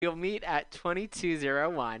We'll meet at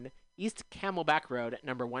 2201 East Camelback Road,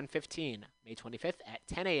 number 115, May 25th at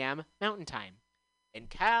 10 a.m. Mountain Time. In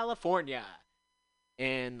California,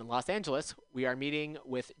 in Los Angeles, we are meeting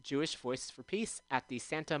with Jewish Voices for Peace at the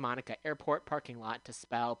Santa Monica Airport parking lot to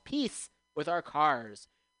spell peace with our cars.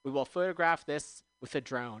 We will photograph this with a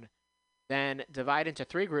drone, then divide into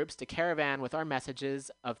 3 groups to caravan with our messages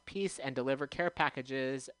of peace and deliver care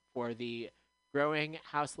packages for the growing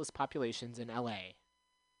houseless populations in LA.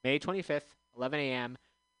 May 25th, 11 a.m.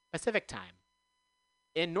 Pacific Time.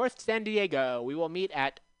 In North San Diego, we will meet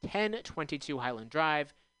at 1022 Highland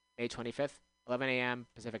Drive, May 25th, 11 a.m.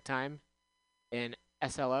 Pacific Time. In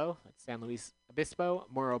SLO, that's San Luis Obispo,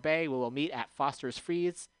 Morro Bay, we will meet at Foster's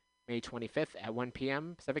Freeze, May 25th at 1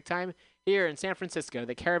 p.m. Pacific Time. Here in San Francisco,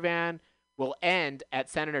 the caravan will end at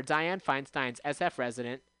Senator Dianne Feinstein's SF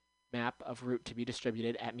resident map of route to be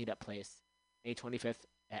distributed at Meetup Place, May 25th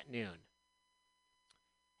at noon.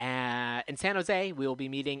 In San Jose, we will be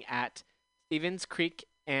meeting at Stevens Creek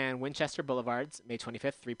and Winchester Boulevards, May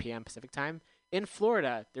 25th, 3 p.m. Pacific Time. In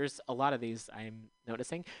Florida, there's a lot of these I'm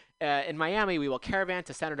noticing. In Miami, we will caravan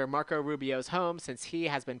to Senator Marco Rubio's home since he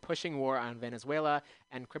has been pushing war on Venezuela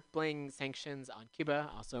and crippling sanctions on Cuba.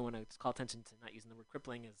 Also want to call attention to not using the word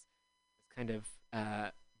crippling as kind of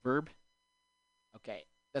verb. Okay,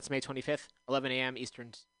 that's May 25th, 11 a.m.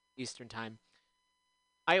 Eastern Time.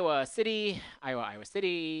 Iowa City.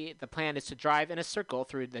 The plan is to drive in a circle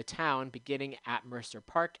through the town, beginning at Mercer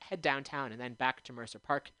Park, head downtown, and then back to Mercer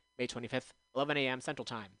Park, May 25th, 11 a.m. Central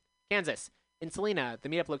Time. Kansas. In Salina, the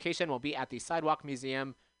meetup location will be at the Sidewalk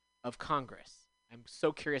Museum of Congress. I'm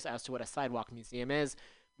so curious as to what a sidewalk museum is.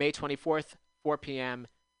 May 24th, 4 p.m.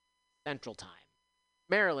 Central Time.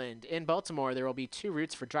 Maryland. In Baltimore, there will be 2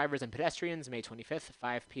 routes for drivers and pedestrians, May 25th,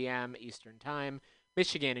 5 p.m. Eastern Time.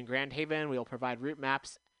 Michigan. In Grand Haven, we will provide route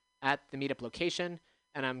maps at the meetup location,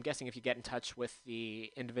 and I'm guessing if you get in touch with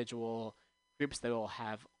the individual groups, they will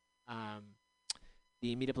have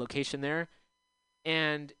the meetup location there.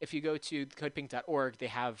 And if you go to codepink.org, they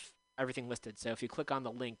have everything listed. So if you click on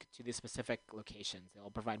the link to the specific locations, they'll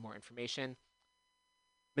provide more information.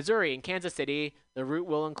 Missouri. In Kansas City, the route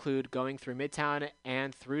will include going through Midtown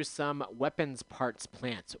and through some weapons parts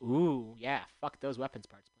plants. Ooh, yeah, fuck those weapons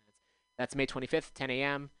parts plants. That's May 25th, 10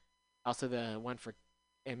 a.m. Also the one for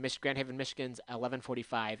in Grand Haven, Michigan's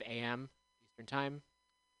 11:45 a.m. Eastern Time.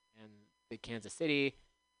 And the Kansas City,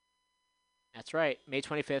 that's right, May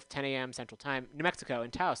 25th, 10 a.m. Central Time. New Mexico.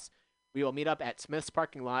 In Taos, we will meet up at Smith's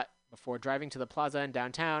parking lot before driving to the plaza in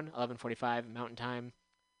downtown, 11:45 Mountain Time.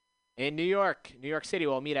 In New York City,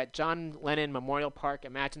 we'll meet at John Lennon Memorial Park,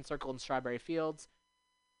 Imagine Circle, and Strawberry Fields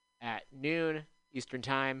at noon Eastern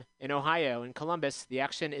Time. In Ohio, in Columbus, the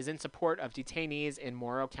action is in support of detainees in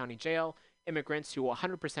Morrow County Jail, immigrants who will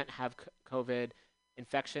 100% have COVID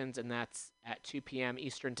infections, and that's at 2 p.m.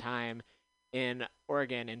 Eastern Time. In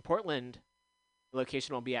Oregon. In Portland, the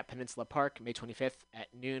location will be at Peninsula Park, May 25th at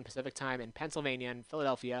noon Pacific Time. In Pennsylvania and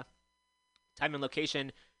Philadelphia, time and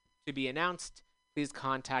location to be announced. Please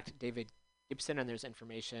contact David Gibson, and there's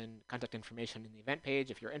contact information in the event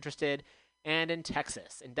page if you're interested. And in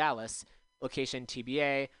Texas, in Dallas, location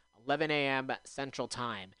TBA, 11 a.m. Central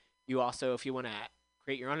Time. You also, if you want to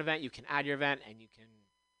create your own event, you can add your event, and you can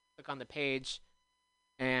click on the page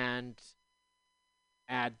and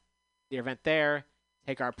add the event there.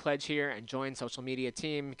 Take our pledge here and join social media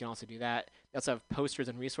team. You can also do that. They also have posters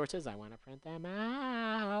and resources. I want to print them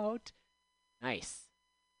out. Nice.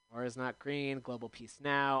 War is not green. Global peace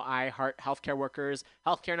now. I heart healthcare workers.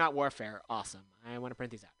 Healthcare not warfare. Awesome. I want to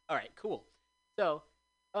print these out. All right, cool. So,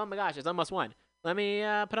 oh my gosh, it's almost 1. Let me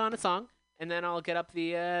put on a song, and then I'll get up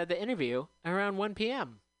the interview around 1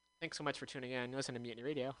 p.m. Thanks so much for tuning in. Listen to Mutiny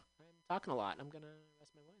Radio. I'm talking a lot. I'm going to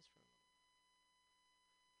rest my voice for a moment.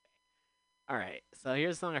 All right, so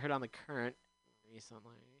here's a song I heard on The Current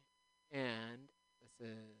recently, and this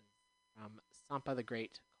is from Sampa the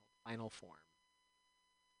Great called Final Form.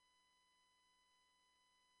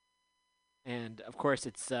 And of course,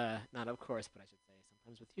 it's not of course, but I should say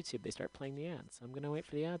sometimes with YouTube they start playing the ads. So I'm gonna wait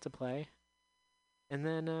for the ad to play, and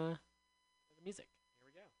then the music. Here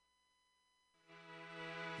we go.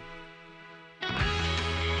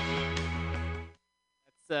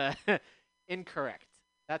 That's incorrect.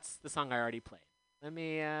 That's the song I already played. Let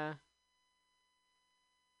me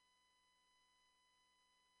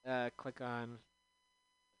click on.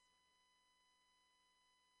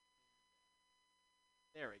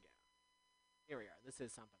 There we go. Here we are. This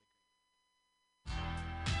is something.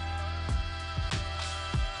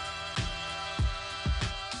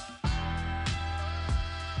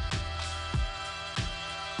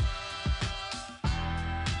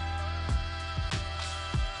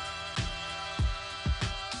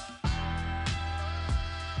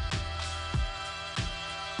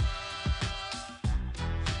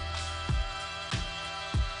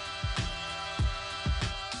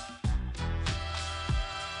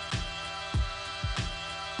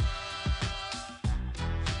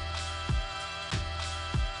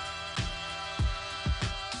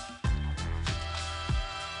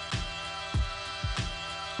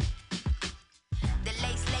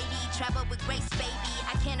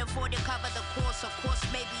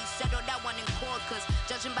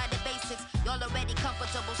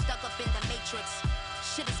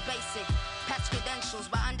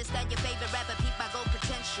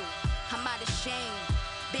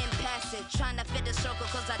 it. Trying to fit the circle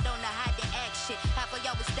cause I don't know how to act shit. Half of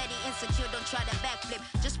y'all was steady insecure, don't try to backflip.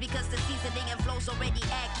 Just because the seasoning and flow's already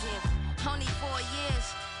active. Only 4 years,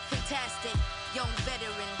 fantastic. Young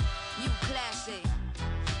veteran, new classic.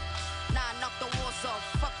 Nah, knock the walls off.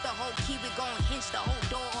 Fuck the whole key, we gon' hinge the whole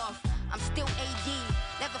door off. I'm still AD,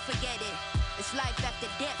 never forget it. It's life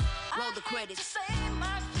after death, roll the credits. Say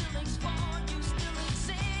my feelings for you still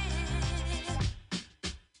exist.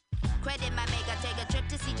 Credit my maker, take a trip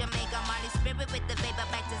to see Jamaica. Molly spirit with the vapor,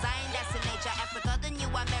 back design, that's the nature. Africa, the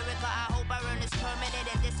new America, I hope I earn this permanent.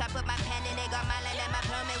 And this I put my pen in it, got my land and my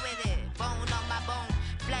permit with it. Bone on my bone,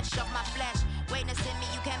 flesh off my flesh. Greatness in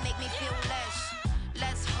me, you can't make me feel less.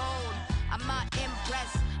 Let's hold, I'm not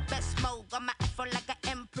impressed. Best smoke, got my afro like an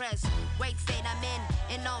empress. Great state I'm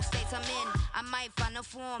in all states I'm in. I might find a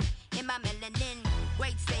form in my melanin.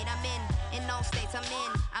 Great state I'm in all states I'm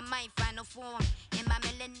in. I might find a form in my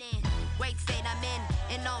melanin. Great state I'm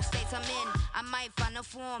in all states I'm in. I might find a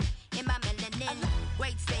form in my melanin.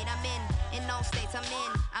 Great state I'm in all states I'm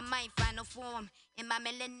in. I might find a form in my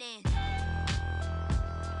melanin.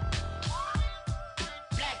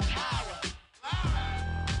 Black power.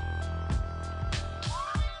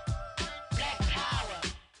 Black power.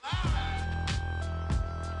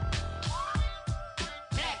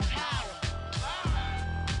 Black power.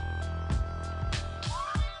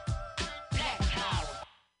 Black power.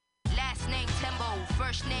 Last name Tembo,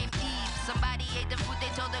 first name Eve. Somebody ate the food they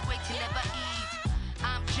told the great to never eat.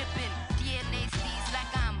 I'm dripping, DNA seeds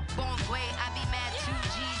like I'm born gray. I be mad 2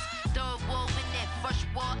 G's. Third war in it, first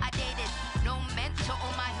war I dated. No mentor,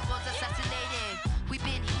 all my heroes assassinated. We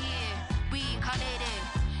been here, reincarnated.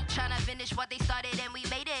 Tryna finish what they started and we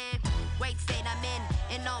made it. Great state I'm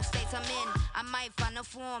in all states I'm in. I might find a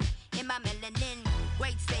form in my melanin.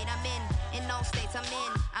 Great state I'm in all states I'm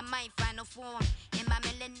in. I might find a form in my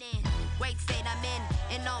melanin. Great state I'm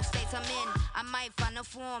in all states I'm in. I might find a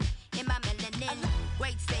form in my melanin.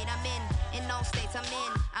 Great state I'm in all states I'm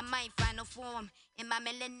in. I might find a form in my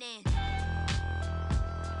melanin.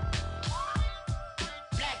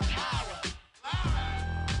 Black power.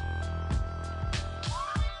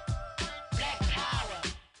 Black power.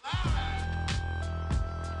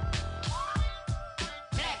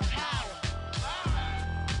 Black power.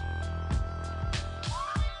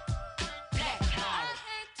 Black power. I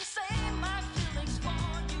hate to say my feelings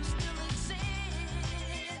for you still exist.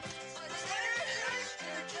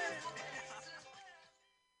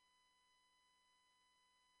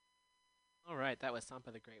 All right, that was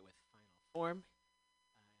Sampa the Great with Final Form.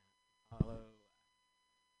 Follow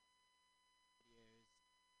videos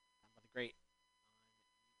Sampa the Great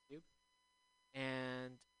on YouTube.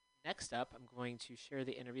 And next up, I'm going to share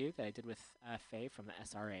the interview that I did with Faye from the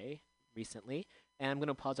SRA recently. And I'm going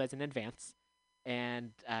to apologize in advance.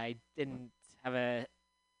 And I didn't have a,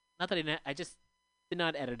 not that I didn't, I just did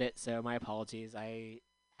not edit it, so my apologies. I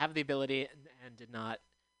have the ability and did not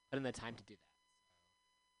put in the time to do that.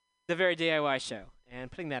 The very DIY show and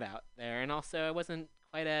putting that out there. And also, I wasn't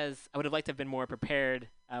quite as, I would have liked to have been more prepared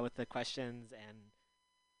with the questions. And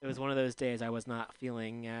it was one of those days I was not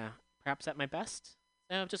feeling perhaps at my best.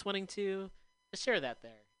 So I'm just wanting to share that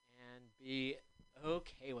there and be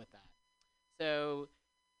okay with that. So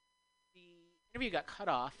the interview got cut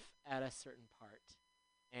off at a certain part.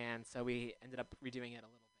 And so we ended up redoing it a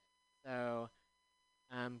little bit. So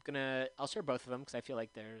I'll share both of them because I feel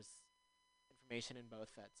like there's information in both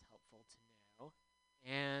that's helpful to know.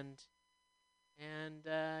 And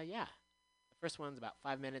yeah, the first one's about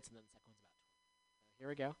 5 minutes, and then the second one's about 20. So here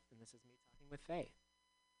we go, and this is me talking with Faye.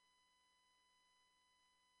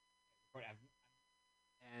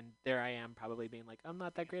 And there I am, probably being like, I'm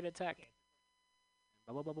not that great at tech.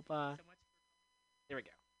 Blah blah blah blah blah. There we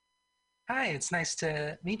go. Hi, it's nice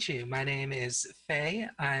to meet you. My name is Faye.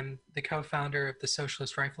 I'm the co-founder of the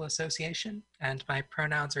Socialist Rifle Association, and my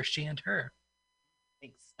pronouns are she and her.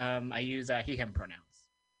 Thanks. I use he, him pronouns.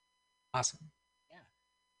 Awesome. Yeah.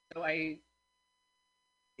 So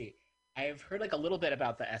I've heard like a little bit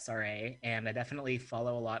about the SRA, and I definitely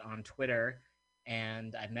follow a lot on Twitter,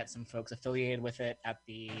 and I've met some folks affiliated with it at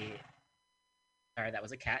the, sorry, that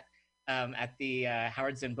was a cat, at the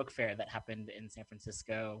Howard Zinn Book Fair that happened in San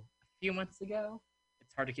Francisco a few months ago.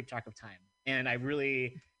 It's hard to keep track of time. And I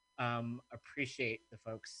really appreciate the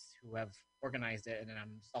folks who have organized it, and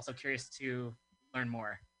I'm also curious to learn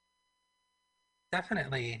more.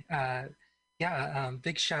 Definitely.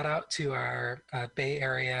 Big shout out to our Bay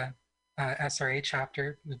Area SRA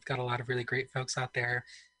chapter. We've got a lot of really great folks out there,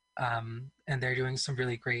 and they're doing some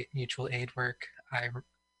really great mutual aid work.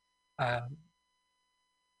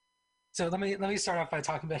 So let me start off by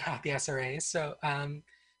talking about the SRA. So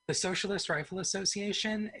The Socialist Rifle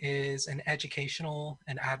Association is an educational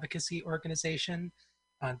and advocacy organization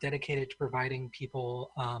dedicated to providing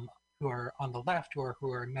people who are on the left or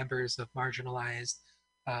who are members of marginalized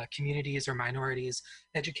communities or minorities,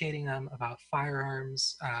 educating them about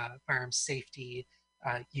firearms, firearms safety,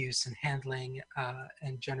 use and handling,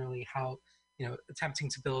 and generally how, attempting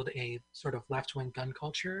to build a sort of left-wing gun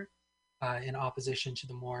culture in opposition to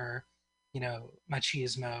the more,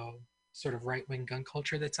 machismo sort of right-wing gun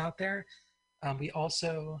culture that's out there. We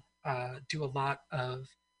also do a lot of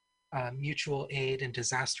mutual aid and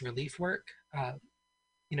disaster relief work.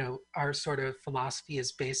 Our sort of philosophy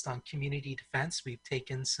is based on community defense. We've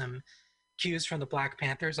taken some cues from the Black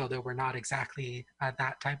Panthers, although we're not exactly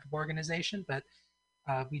that type of organization, but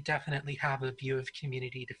we definitely have a view of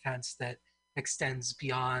community defense that extends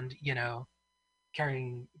beyond,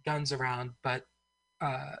 carrying guns around, but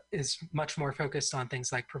is much more focused on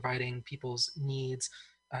things like providing people's needs,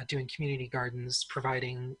 doing community gardens,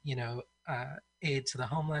 providing, aid to the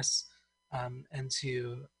homeless, and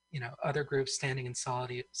to, other groups standing in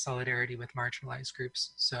solidarity with marginalized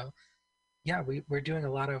groups. So yeah, we're doing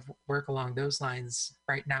a lot of work along those lines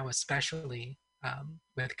right now, especially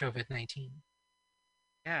with COVID-19.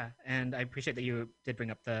 Yeah, and I appreciate that you did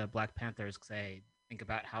bring up the Black Panthers, because I think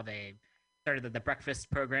about how they started the breakfast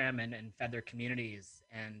program and fed their communities,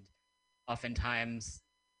 and oftentimes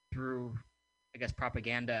through, I guess,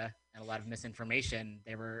 propaganda and a lot of misinformation,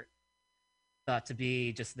 they were thought to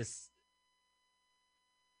be just this,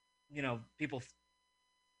 people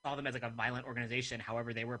saw them as like a violent organization.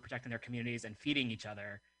 However, they were protecting their communities and feeding each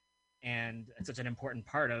other. And it's such an important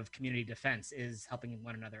part of community defense is helping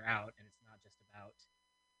one another out. And it's not just about,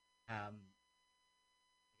 I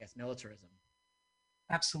guess, militarism.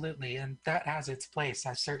 Absolutely. And that has its place.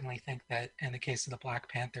 I certainly think that in the case of the Black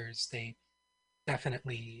Panthers, they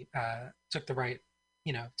definitely took the right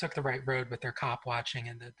road with their cop watching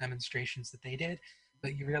and the demonstrations that they did.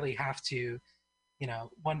 But you really have to,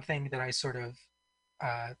 one thing that I sort of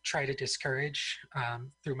try to discourage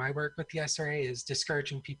through my work with the SRA is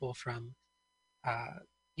discouraging people from,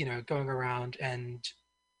 going around and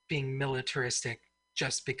being militaristic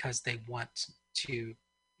just because they want to,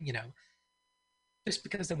 just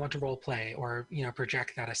because they want to role play or,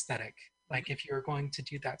 project that aesthetic. Like if you're going to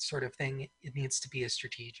do that sort of thing, it needs to be a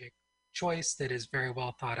strategic choice that is very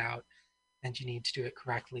well thought out, and you need to do it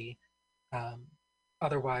correctly.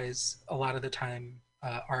 Otherwise, a lot of the time,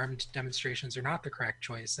 armed demonstrations are not the correct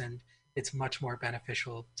choice, and it's much more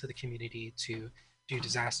beneficial to the community to do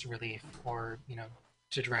disaster relief or,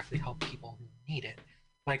 to directly help people who need it,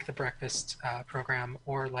 like the breakfast program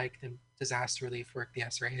or like the disaster relief work the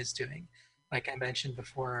SRA is doing. Like I mentioned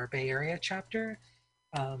before, our Bay Area chapter,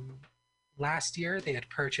 last year they had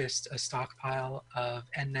purchased a stockpile of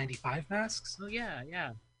N95 masks. Oh, yeah.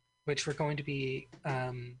 Which were going to be,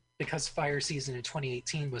 because fire season in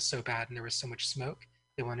 2018 was so bad and there was so much smoke,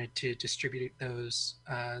 they wanted to distribute those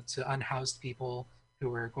to unhoused people who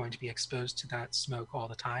were going to be exposed to that smoke all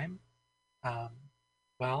the time.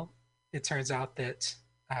 Well, it turns out that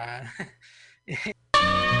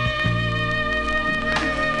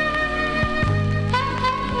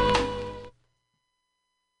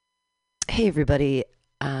Hey, everybody.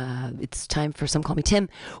 It's time for Some Call Me Tim.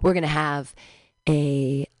 We're going to have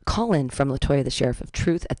a call-in from Latoya, the Sheriff of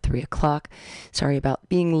Truth, at 3 o'clock. Sorry about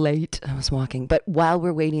being late. I was walking. But while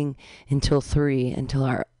we're waiting until 3, until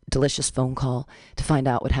our delicious phone call to find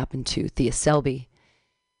out what happened to Thea Selby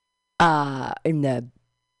in the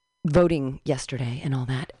voting yesterday and all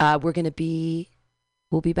that,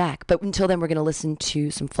 we'll be back. But until then, we're going to listen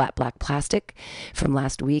to some Flat Black Plastic from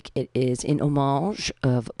last week. It is in homage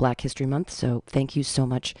of Black History Month. So thank you so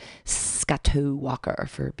much, Scotto Walker,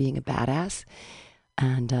 for being a badass.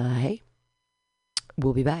 And hey,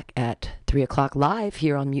 we'll be back at 3 o'clock live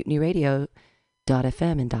here on MutinyRadio.fm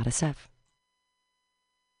and .sf.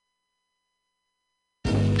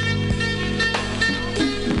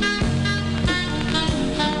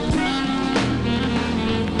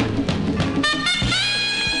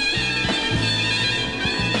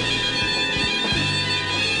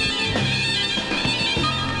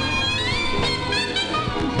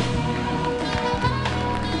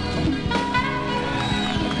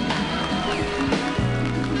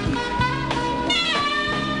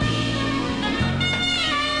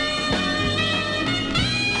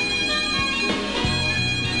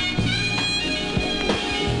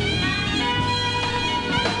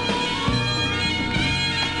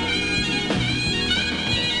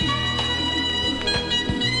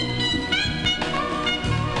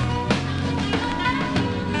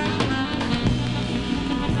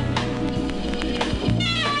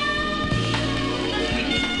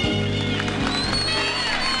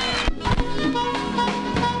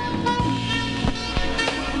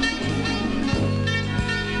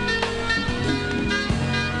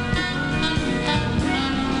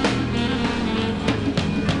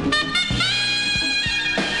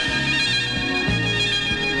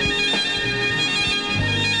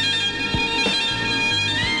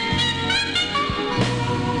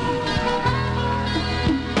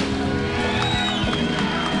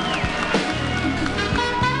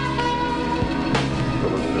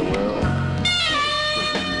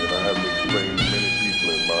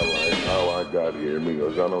 not hear me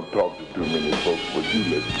because I don't talk to too many folks, but you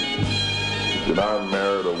listen. He said, I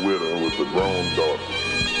married a widow with a grown daughter.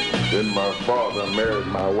 Then my father married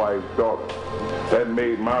my wife's daughter. That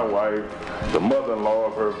made my wife the mother-in-law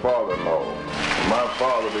of her father-in-law. My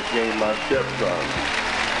father became my stepson.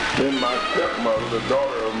 Then my stepmother, the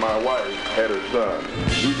daughter of my wife, had a son.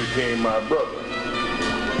 He became my brother.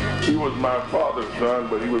 He was my father's son,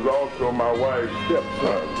 but he was also my wife's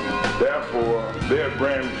stepson. Therefore, their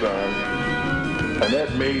grandson, and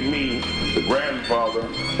that made me the grandfather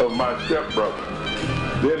of my stepbrother.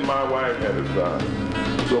 Then my wife had a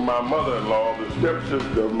son. So my mother-in-law, the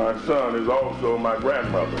stepsister of my son, is also my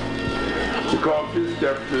grandmother. Because his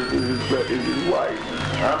stepsister is his wife.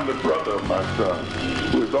 I'm the brother of my son,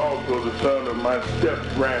 who is also the son of my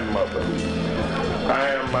step-grandmother. I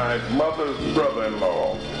am my mother's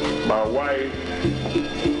brother-in-law. My wife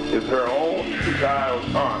is her own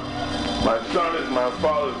child's aunt. My son is my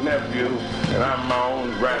father's nephew, and I'm my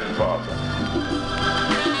own grandfather.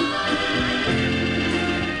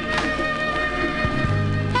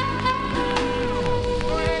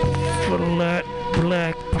 Flat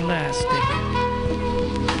black plastic.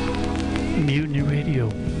 Mutiny Radio.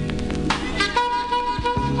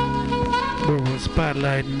 Where we're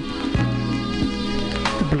spotlighting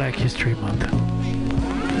Black History Month.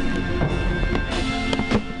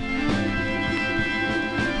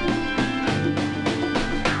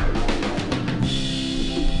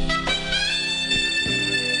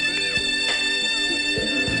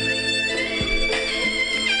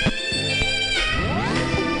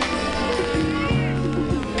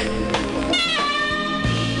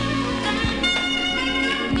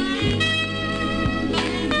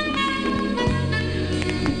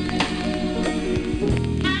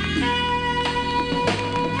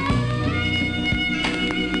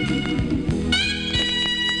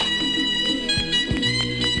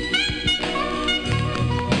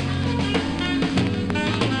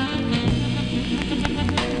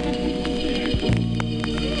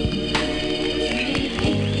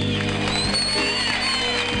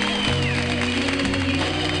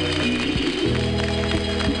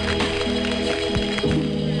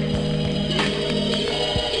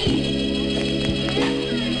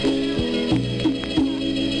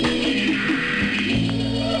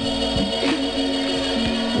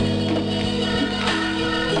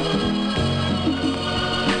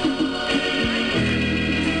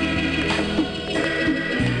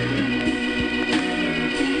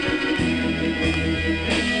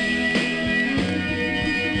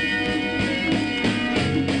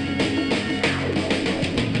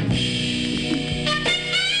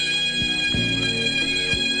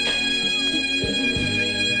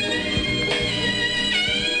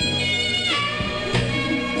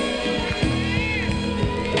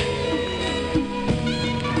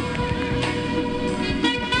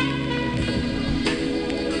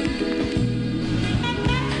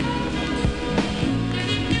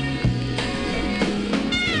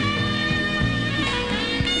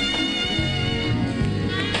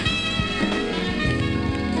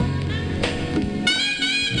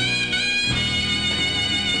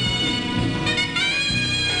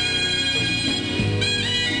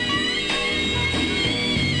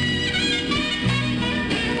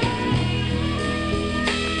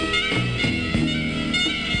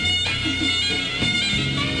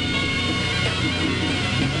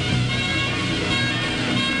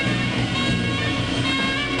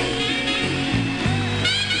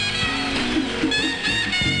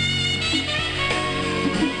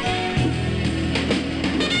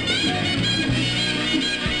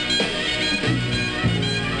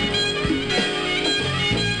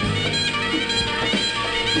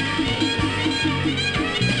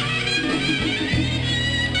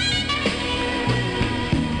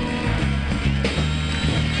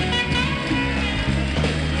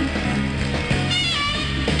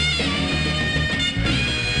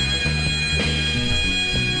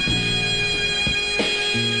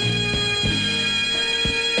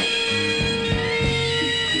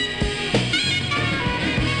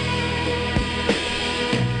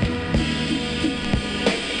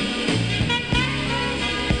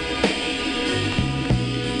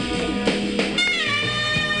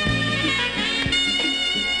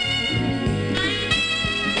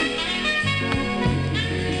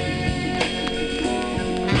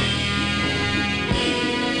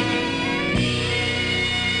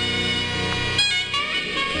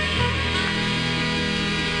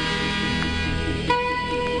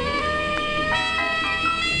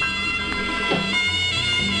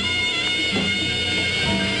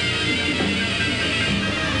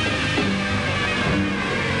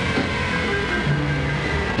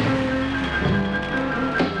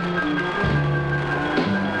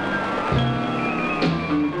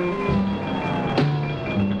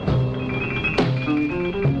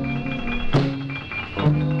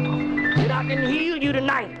 that I can heal you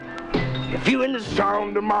tonight. If you in the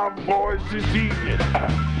Sound of my voice this evening,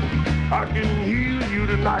 I can heal you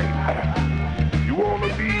tonight. You wanna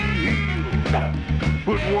be healed?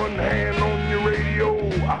 Put one hand on your radio.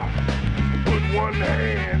 Put one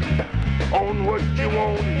hand on what you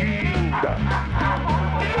want healed.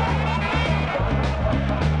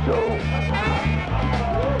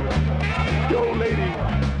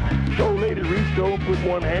 Yo, lady, reach over, put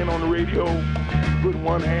one hand on the radio. Put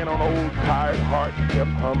one hand on old tired heart,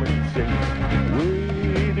 kept humming and singing.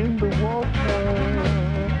 Wade in the water,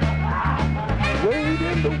 wade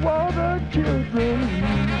in the water, children.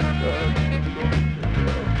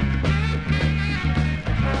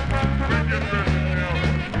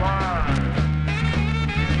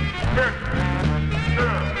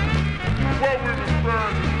 What we were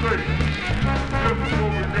trying to say, just before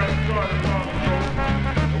we got started long ago,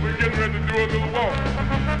 and we're getting ready to do a little walk.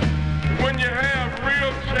 When you have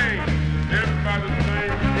real change, everybody's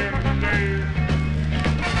saying begin to change.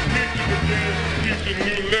 Teacher begins to teach a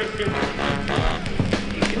new lesson.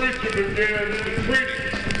 The preacher begins to preach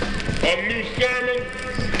a new sermon.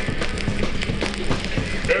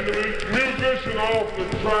 And the musician also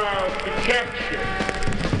tries to capture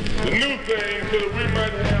the new thing so that we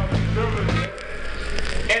might have stability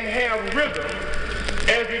and have rhythm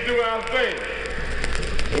as we do our thing.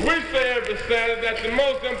 We say every Saturday that the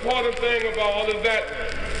most important thing of all is that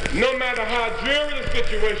no matter how dreary the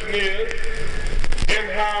situation is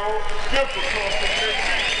and how difficult it may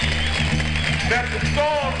be, that the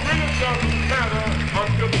storm really doesn't matter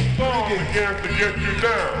until the storm begins to get you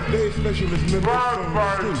down. Today's specialist member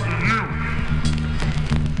to you.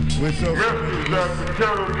 Message that the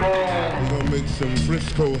cannonball we're gonna make some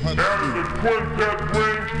Frisco hot and the quintet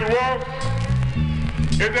brings to us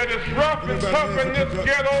is that it's rough and tough in this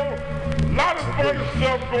ghetto. A lot of funny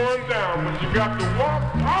stuff going down, but you got to walk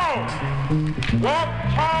tall. Walk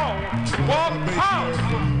tall. Walk tall.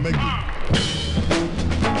 Make it.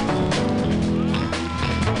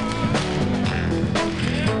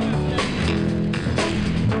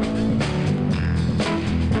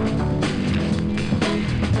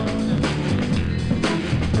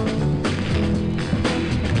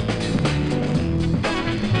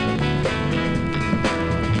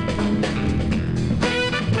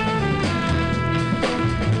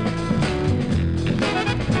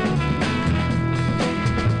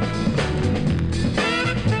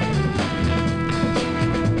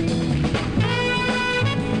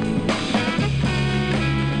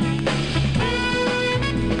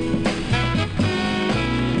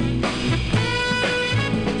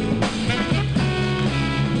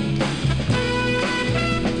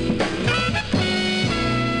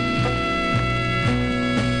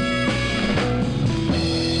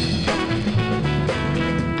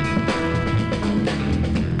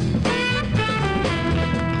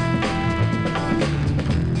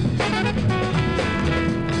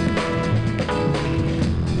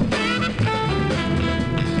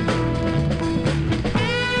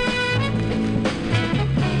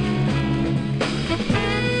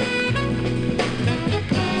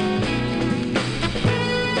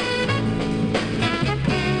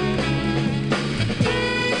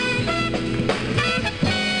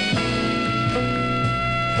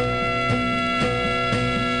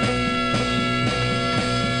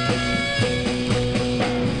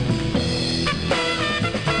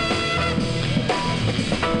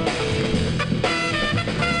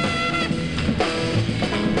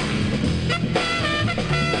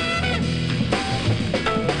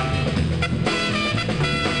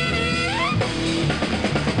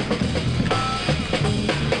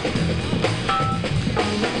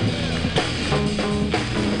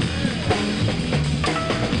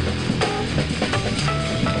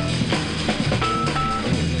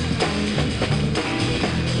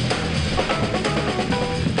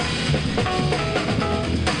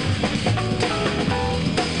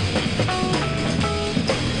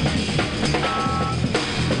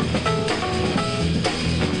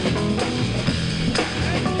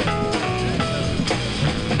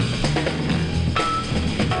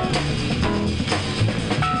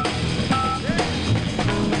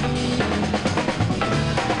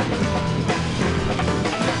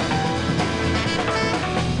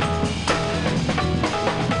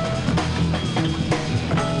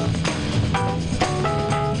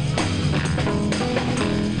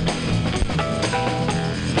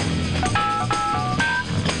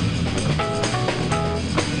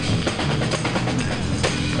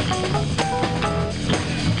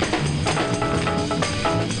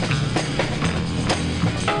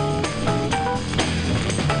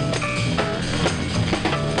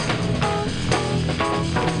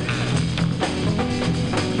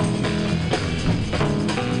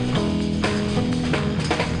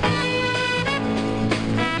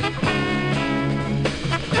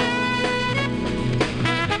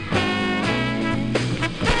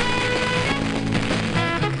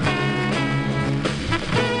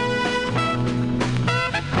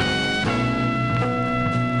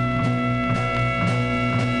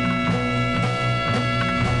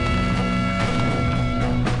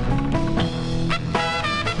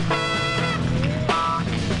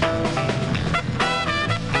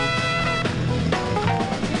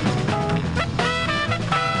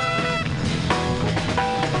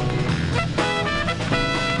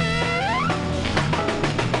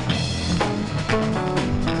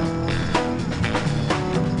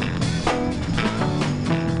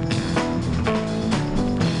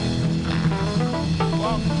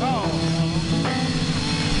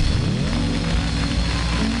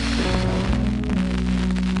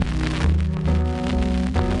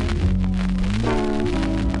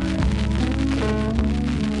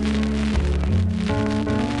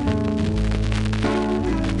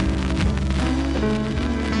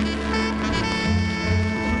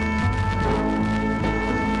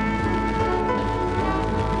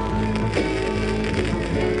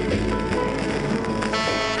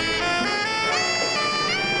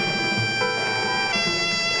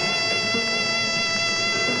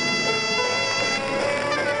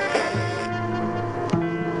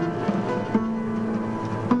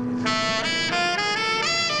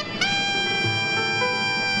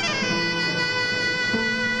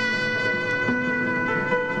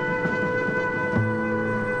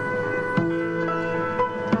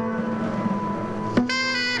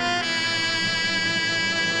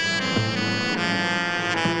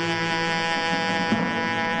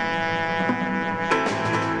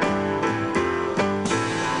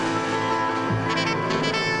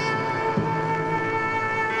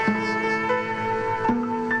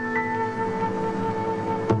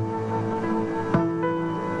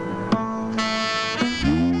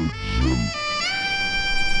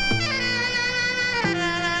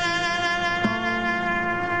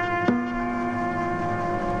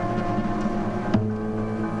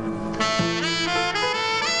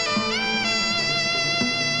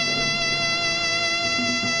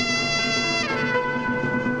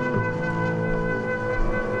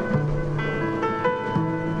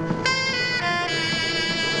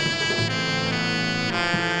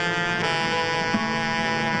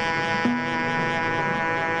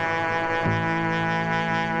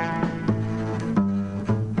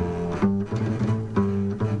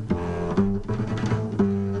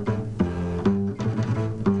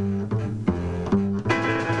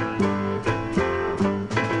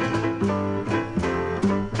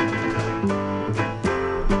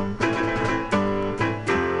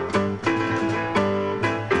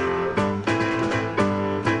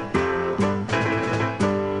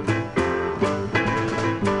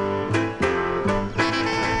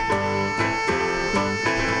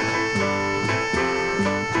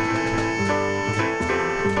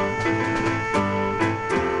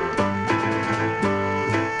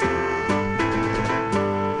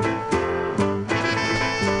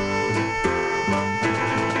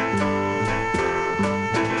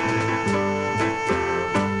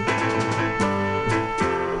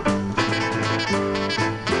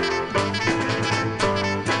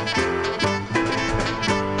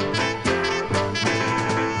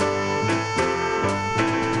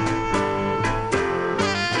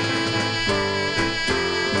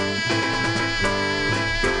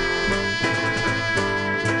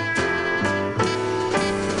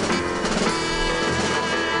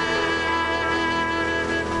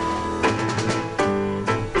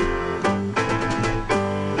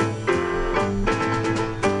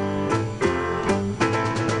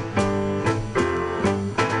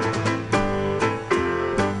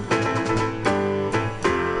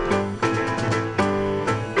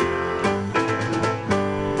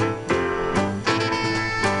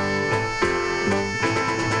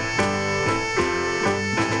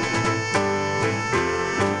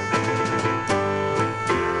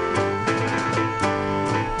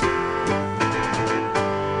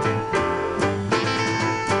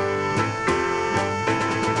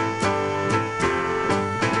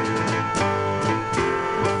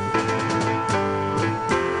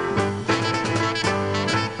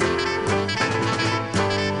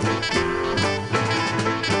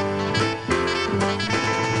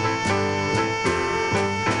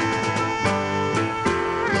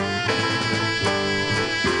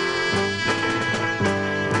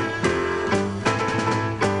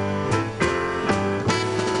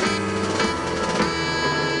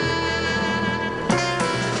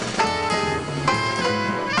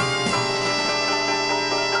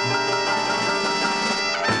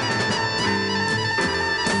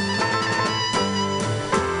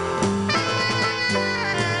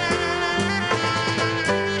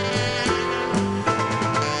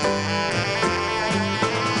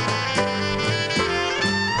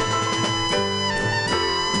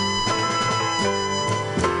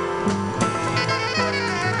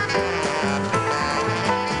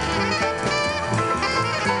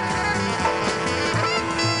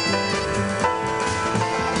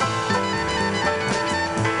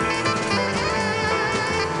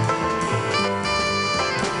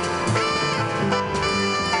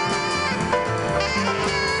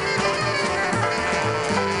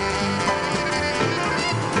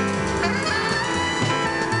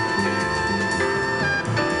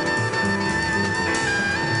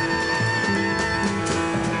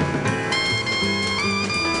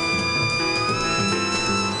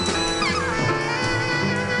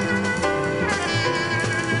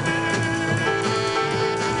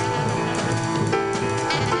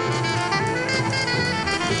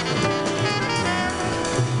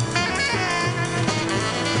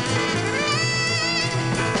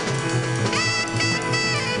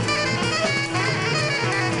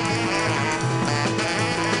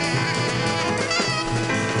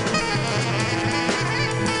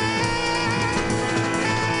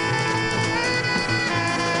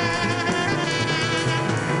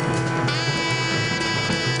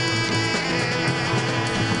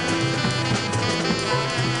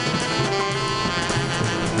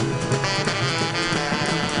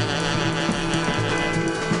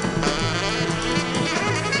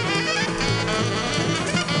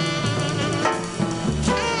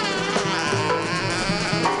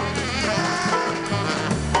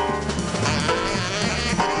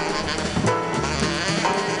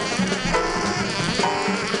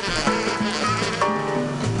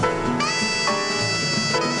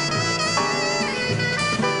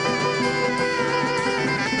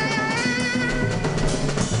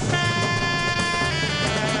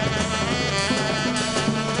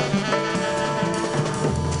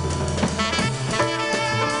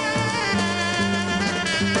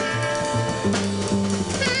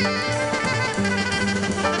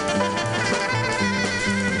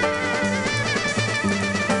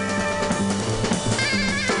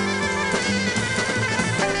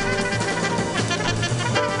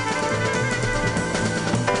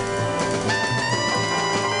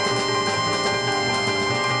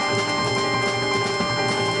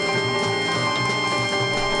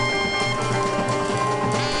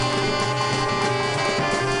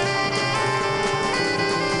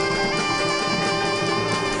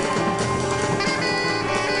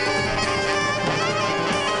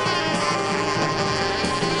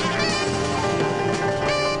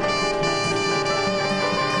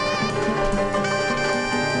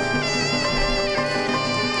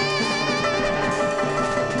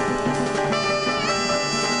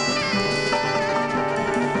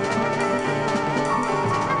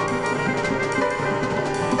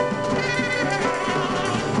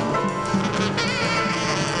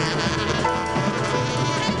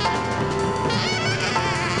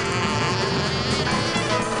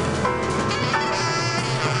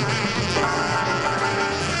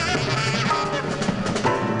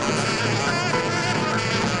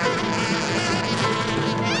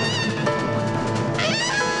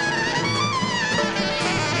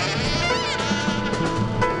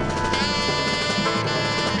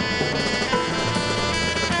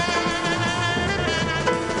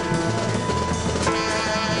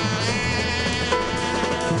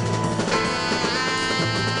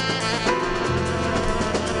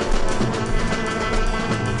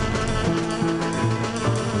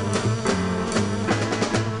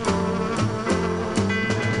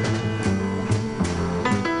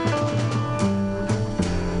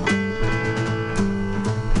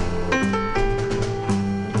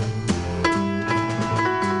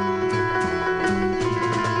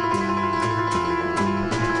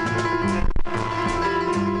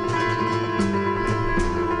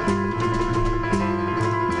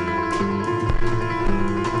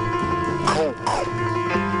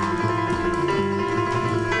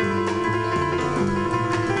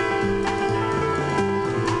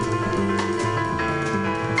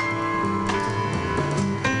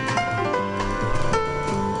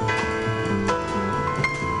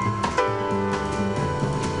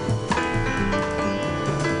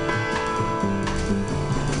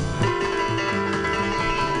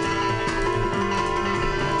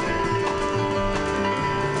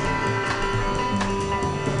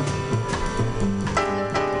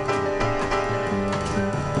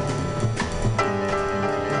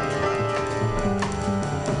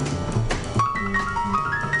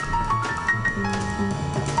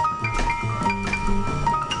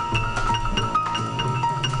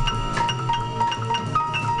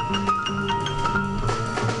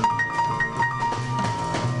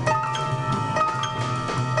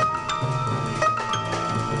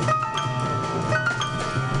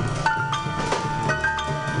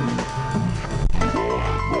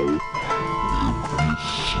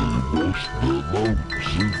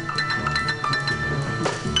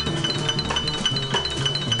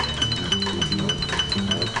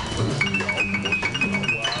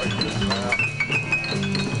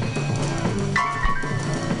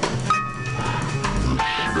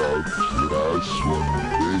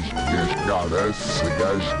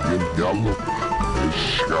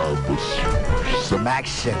 Some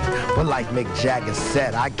action, but like Mick Jagger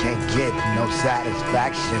said, I can't get no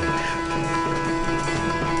satisfaction.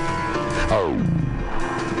 Oh.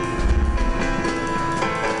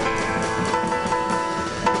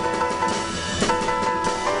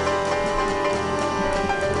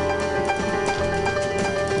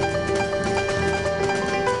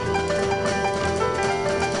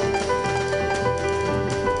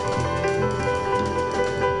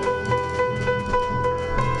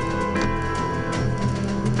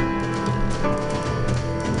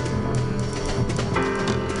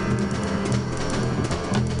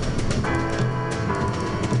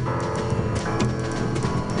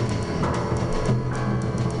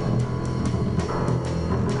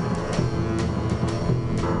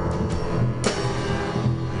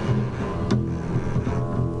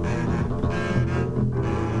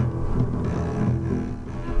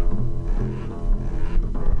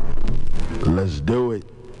 Let's do it.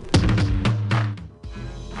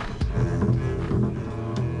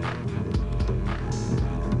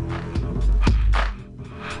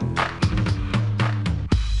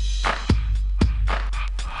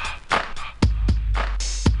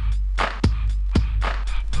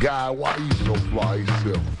 Guy, why you so fly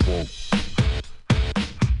yourself, folks?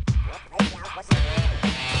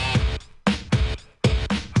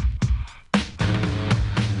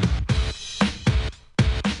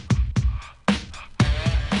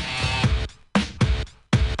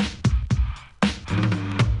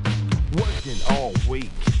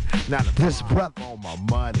 Now this breath on my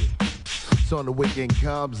money. So when the weekend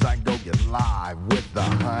comes, I go get live with the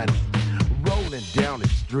honey. Rolling down the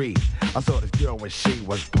street, I saw this girl when she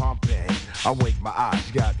was pumping. I winked my eyes,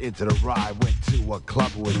 got into the ride, went to a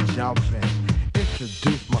club, was jumping.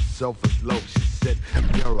 Introduced myself as low, she said,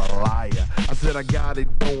 you're a liar. I said, I got it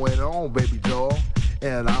going on, baby doll,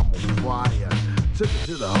 and I'm on fire. Took her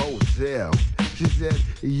to the hotel. She said,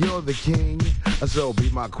 you're the king, so be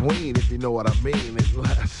my queen if you know what I mean. And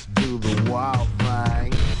let's do the wild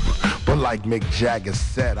thing. But like Mick Jagger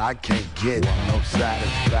said, I can't get no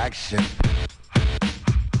satisfaction.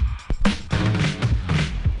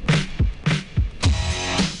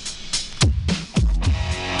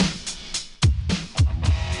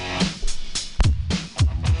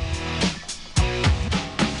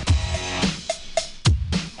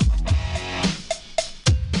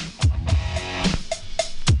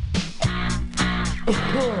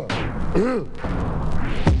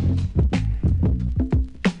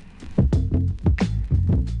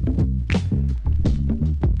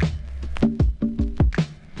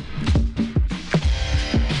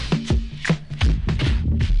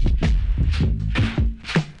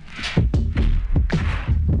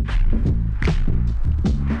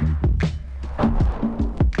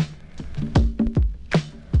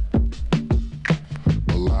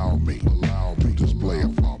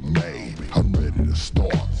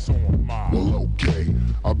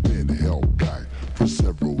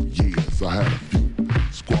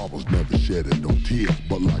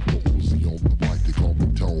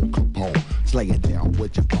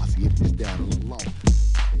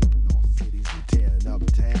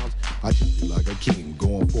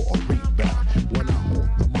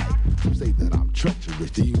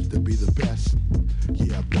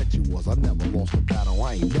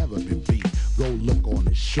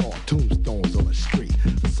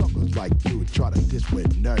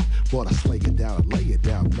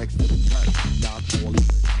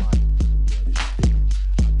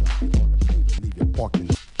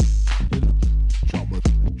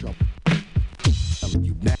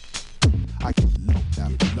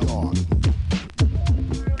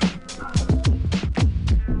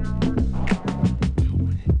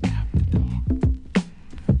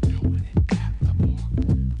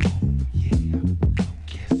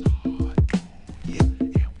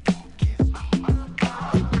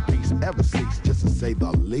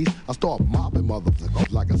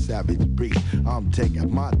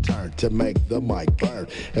 Taking my turn to make the mic burn.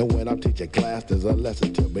 And when I'm teaching class, there's a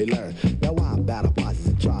lesson to be learned. Now I battle bosses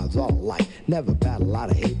and tribes all alike. Never battle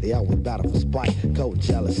out of hate, they always battle for spite. Cold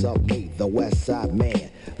jealous of me, the West Side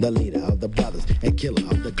man, the leader of the brothers and killer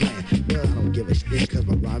of the clan. Man, I don't give a shit, cause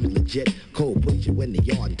my rhyme is legit. Cold put you in the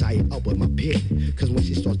yard and tie you up with my pit. Cause when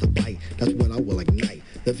she starts to bite, that's when I will ignite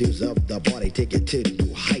the views of the body, take it to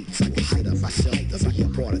new heights. I consider myself to be a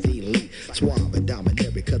part of the elite.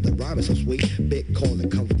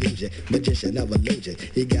 magician of illusion.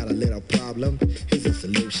 You got a little problem? Here's a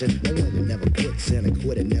solution. A winner never quits and a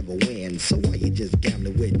quitter never wins. So why you just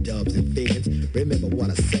gambling with dubs and fins? Remember what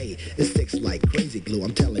I say, it sticks like crazy glue.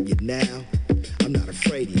 I'm telling you now, I'm not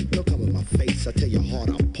afraid of you. Don't come in my face, I tear your heart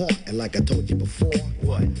apart. And like I told you before,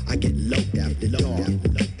 what? I get locked after dark.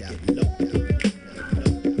 Locked after dark.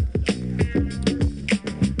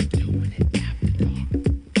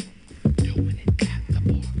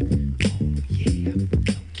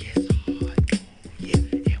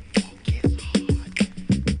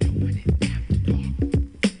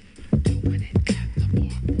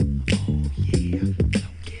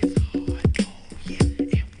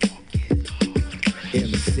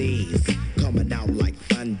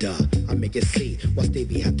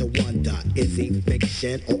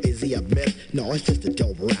 Or is he a myth? No, it's just a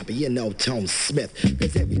dope rapper, you know, Tone Smith.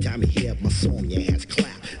 Cause every time you hear my song, your hands clap.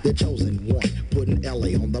 The chosen one, putting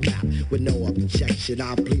LA on the map. With no objection,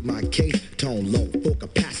 I plead my case. Tone low, full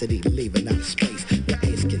capacity, leaving out of space. The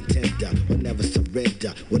ace contender will never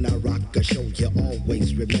surrender. When I rock a show, you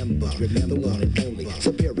always remember. The one and only,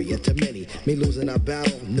 superior to many. Me losing a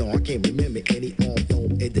battle? No, I can't remember any. Although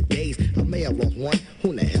in the days, I may have lost one.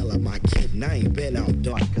 Who the hell am I kidding? I ain't been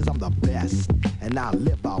outdone, cause I'm the best. And I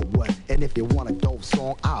live out west. And if you want a dope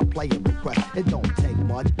song, I'll play a request. It don't take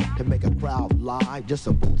much to make a crowd live. Just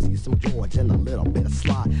some bootsy, some George, and a little bit of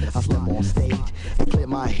slide. I step on stage and clear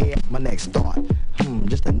my head. My next thought,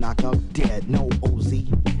 just to knock up dead. No OZ,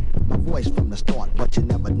 my voice from the start, but you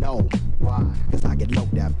never know why. Cause I get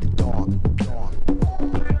locked after dark.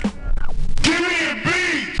 Give me a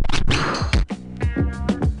beat!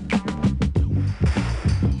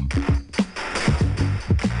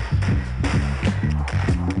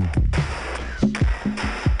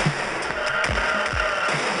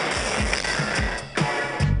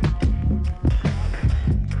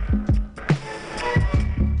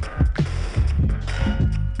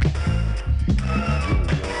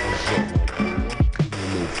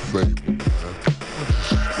 Favor, man.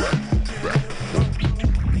 Back.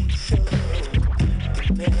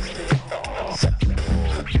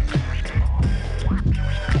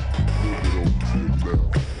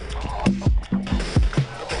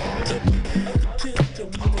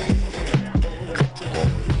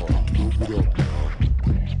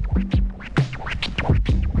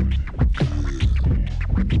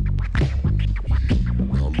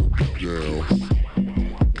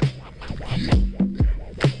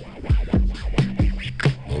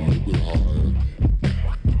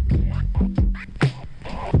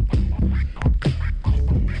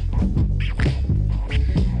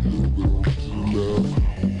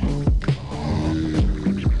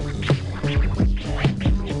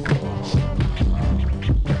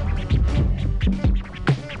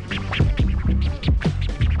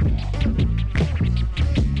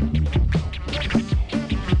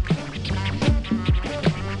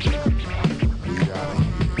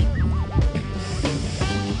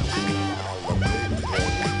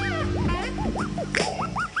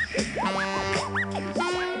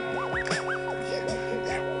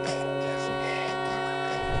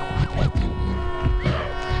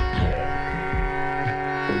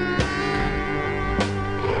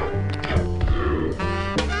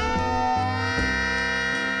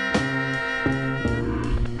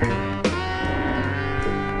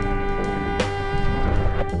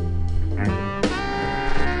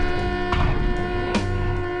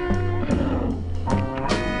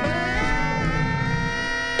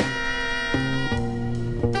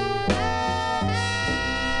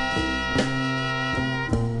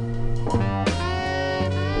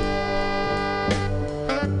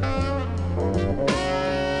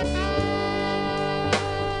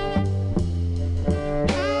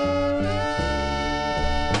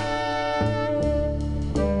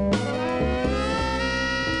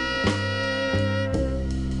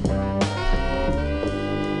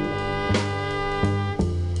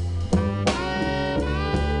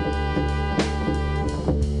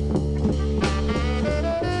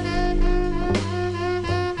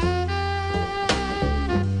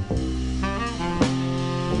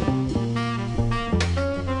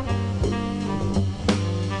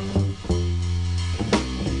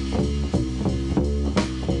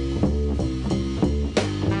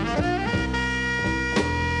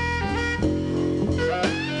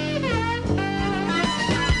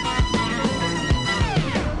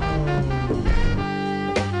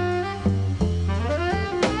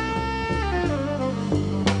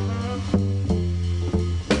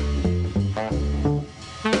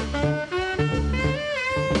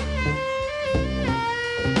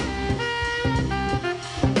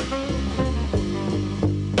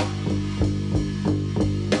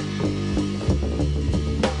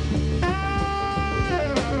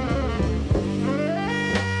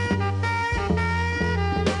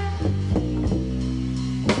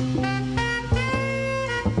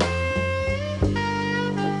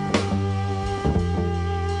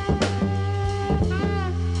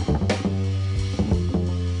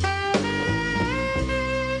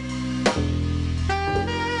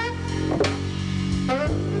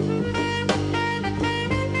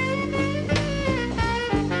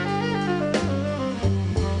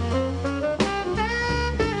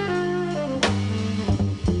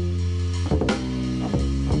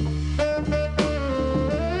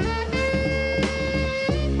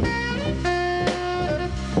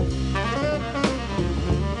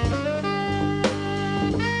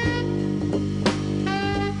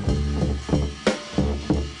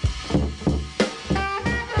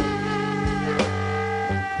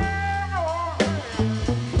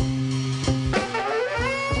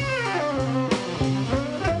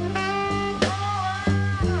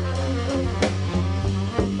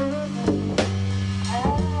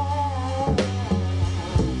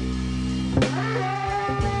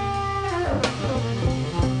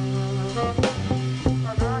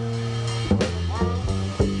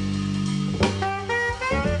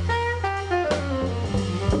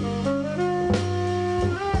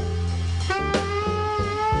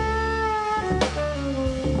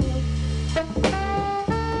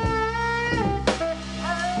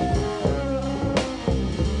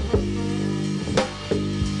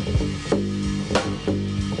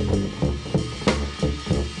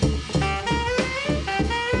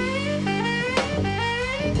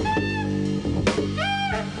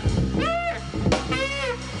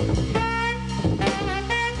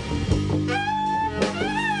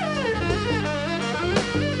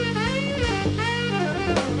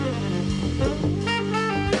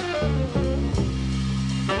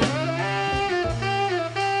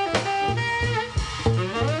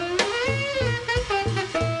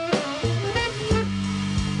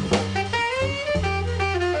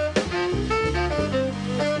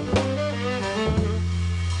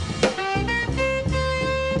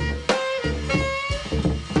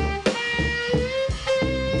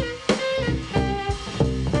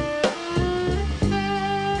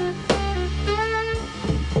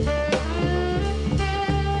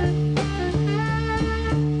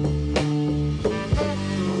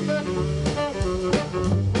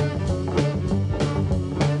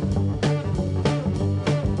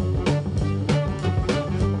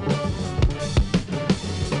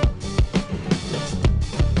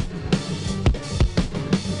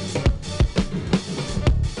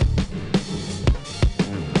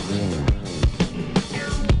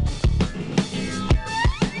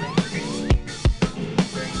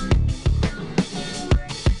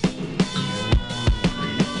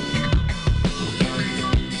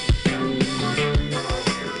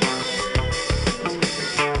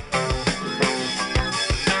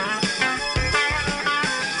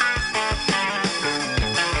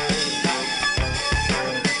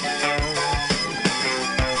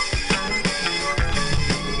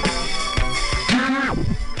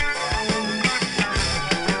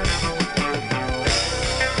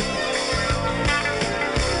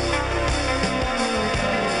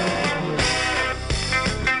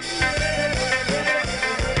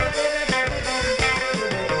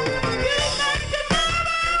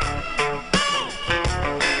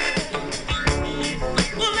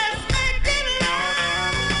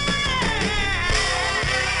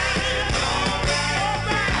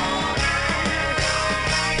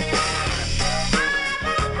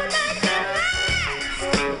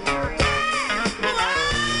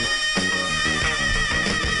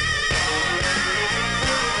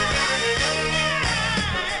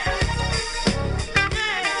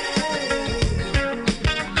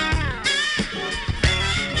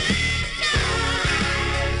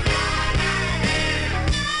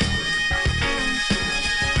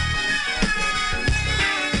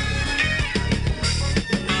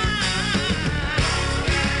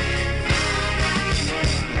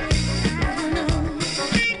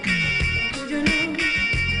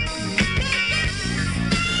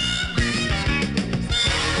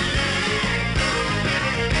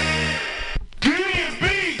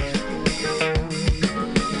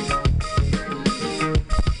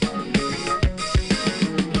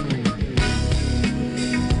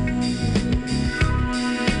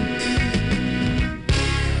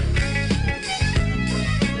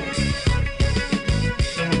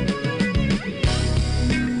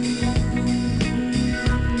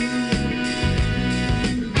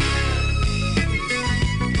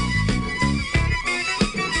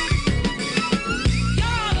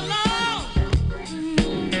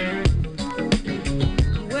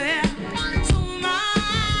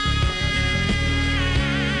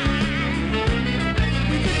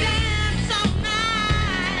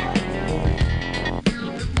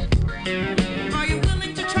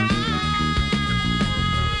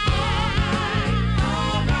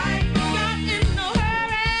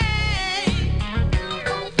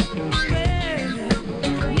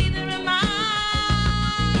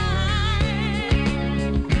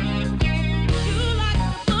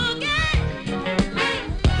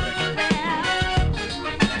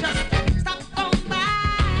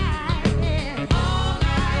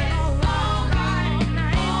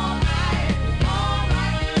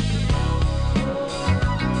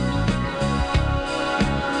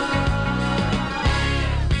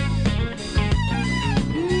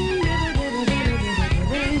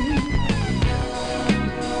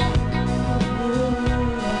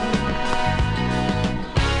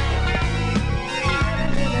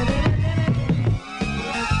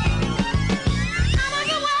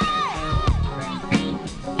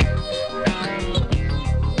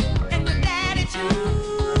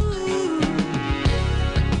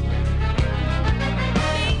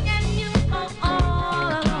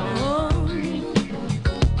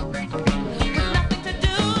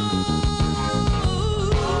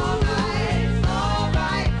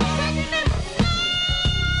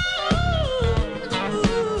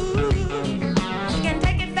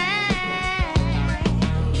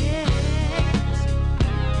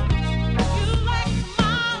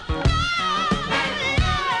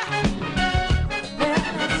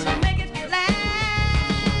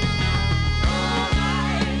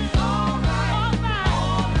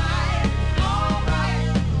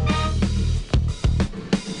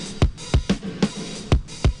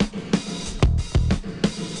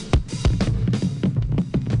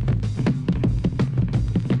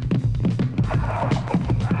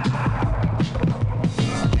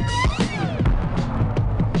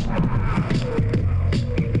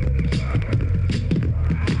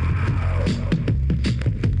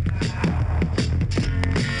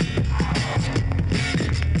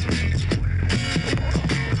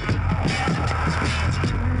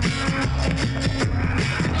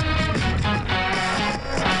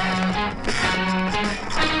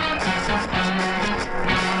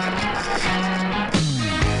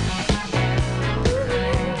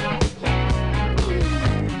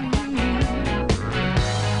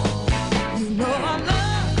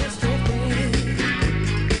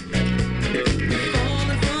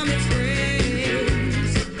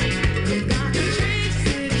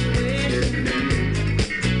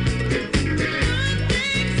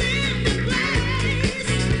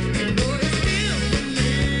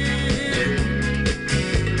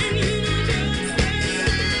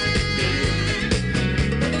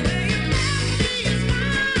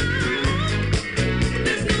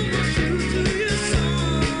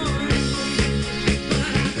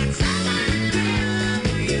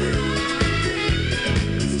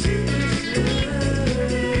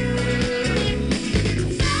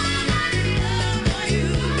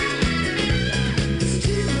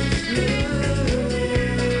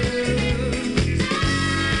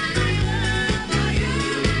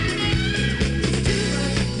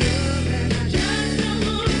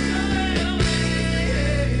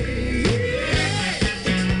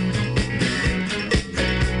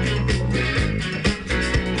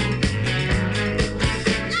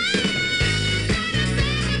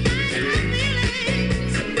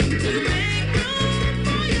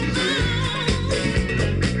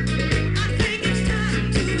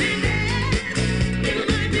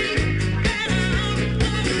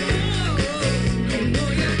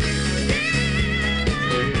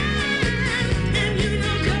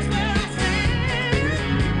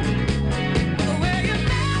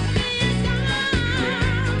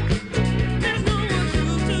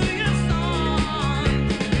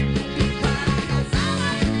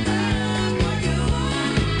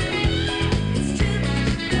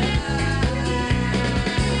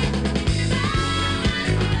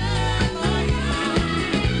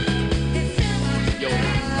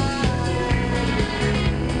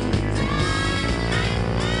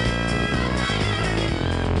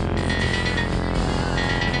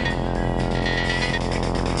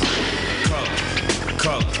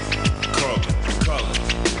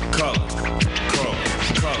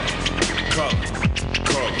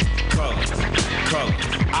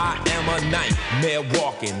 one night, mare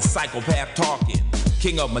walking, psychopath talking.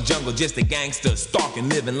 King of my jungle, just a gangster stalking,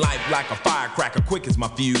 living life like a firecracker, quick as my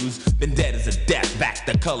fuse. Been dead as a death, back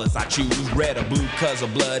the colors I choose. Red or blue, cause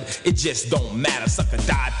of blood, it just don't matter. Sucker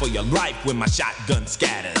died for your life when my shotgun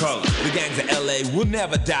scatters. Color. The gangs of LA will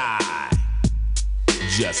never die.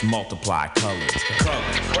 Just multiply colors. Color,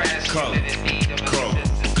 color, color,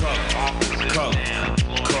 color,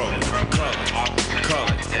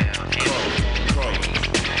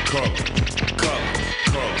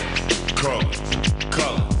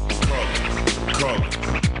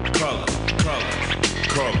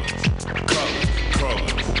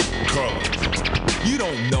 You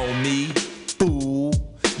don't know me, fool.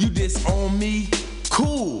 You disown me,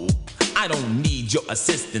 cool. I don't need your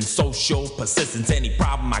assistance, social persistence. Any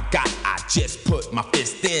problem I got, I just put my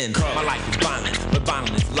fist in. My life is violent, but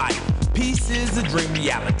violent is life. Peace is a dream,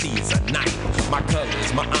 reality is a night. My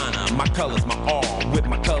colors, my honor, my colors, my all. With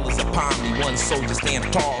my colors upon me, one soldier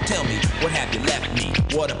stand tall. Tell me, what have you left me?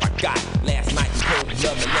 What have I got? Last night in cold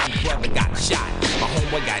blood, my young brother got shot. My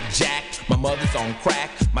homeboy got jacked, my mother's on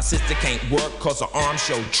crack. My sister can't work cause her arms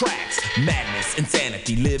show tracks. Madness,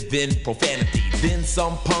 insanity, live in profanity. Then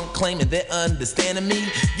some punk claiming they're understanding me.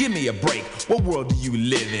 Give me a break, what world do you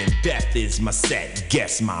live in? Death is my set,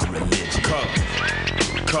 guess my religion. Color,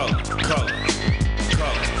 color, color,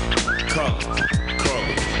 color, color, color,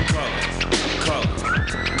 color,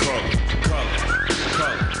 color, color,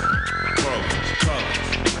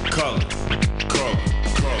 color,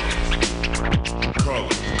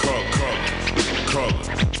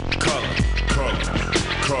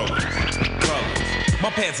 My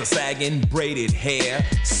pants are sagging, braided hair.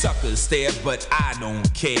 Suckers stare, but I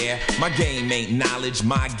don't care. My game ain't knowledge,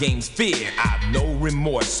 my game's fear. I've no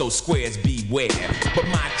remorse, so squares beware. But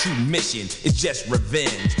my true mission is just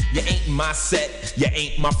revenge. You ain't my set, you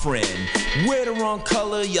ain't my friend. Wear the wrong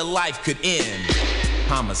color, your life could end.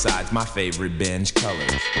 Homicide's my favorite binge. Color,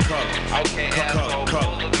 color, okay, asshole,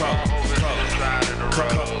 pull the car over to the side of the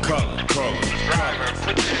road. Driver,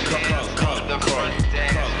 put your hands on the front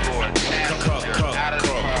dashboard. Passenger, out of the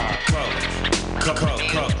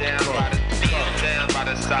car. Knees down by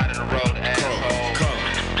the side of the road, asshole.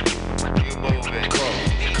 You moving.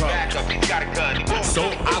 He's back up, he's got a gun. He moving. So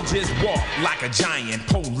I'll just walk like a giant,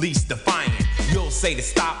 police defiant. You'll say to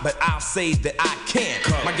stop, but I'll say that I can't.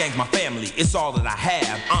 My gang's my family, it's all that I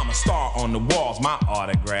have. I'm a star on the walls, my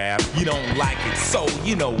autograph. You don't like it, so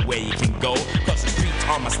you know where you can go. Cause the streets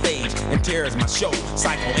are my stage and terror is my show.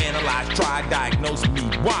 Psychoanalyze, try, diagnose me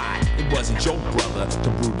why. It wasn't your brother to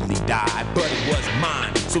brutally die, but it was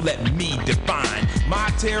mine, so let me define. My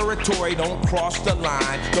territory, don't cross the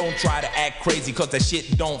line. Don't try to act crazy, cause that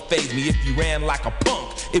shit don't faze me. If you ran like a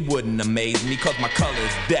punk, it wouldn't amaze me, cause my color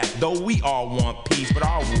is death. Though we all want peace, but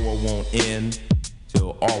our war won't end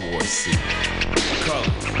till all wars cease. Color,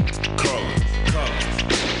 color, color,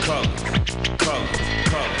 color, color,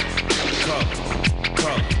 color, color,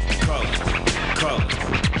 color, color,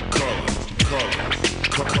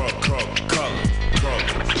 color, color, color,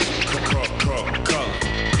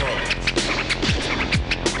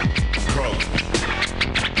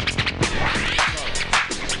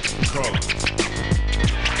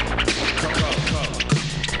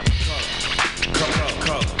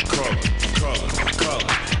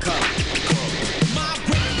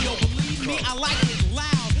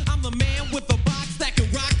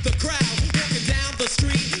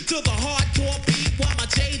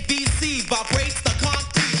 vibrates the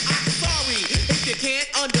concrete. I'm sorry if you can't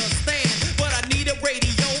understand, but I need a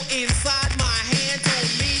radio inside my hand.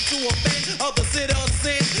 Don't mean to offend other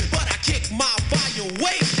citizens, but I kick my volume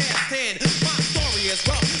way past 10. My story is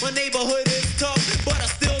rough, my neighborhood is tough, but I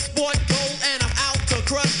still sport gold and I'm out to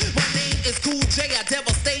crush. My name is Cool J, I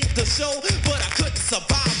devastate the show, but I couldn't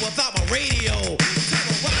survive without my radio.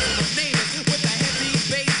 Terrorizing the neighbors with a heavy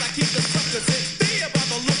bass, I keep the suckers in fear by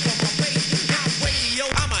the look of my face. Now radio,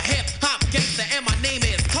 I'm a hip-hop gangster and my name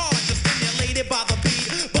is Tar, just stimulated by the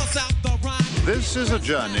beat, bust out the rhyme. This is a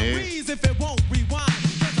journey. If it won't rewind,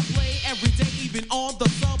 cause I play every day, even on the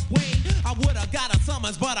subway. I would've got a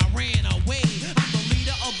summons, but I ran away. I'm the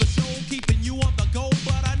leader of the show, keeping you on the go,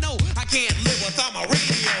 but I know I can't live without my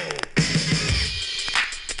radio.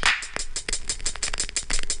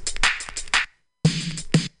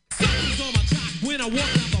 Something's on my jock when I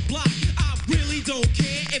walk down the block. I really don't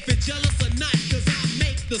care if you're jealous or not, cause I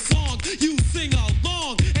make the song, you sing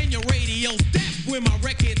along, and your radio's deaf when my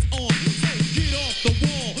record's on. So get off the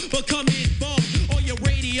wall, become involved. All your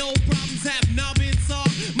radio problems have now been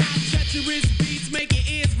solved. My treacherous beats make your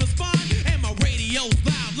ears respond, and my radio's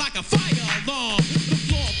loud like a fire alarm. The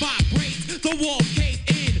floor vibrates, the wall cave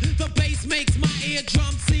in, the bass makes my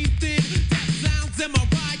eardrum seem thin.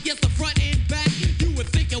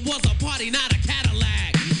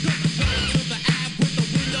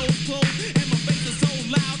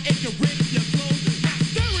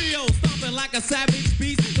 savage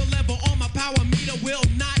beast. The level on my power meter will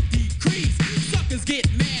not decrease. Suckers get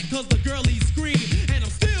mad cause the girlies scream. And I'm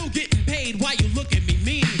still getting paid while you look at me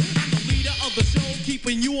mean. I'm the leader of the show,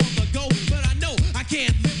 keeping you on the go. But I know I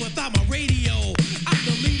can't live without my radio. I'm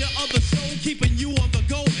the leader of the show, keeping you on the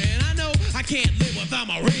go. And I know I can't live without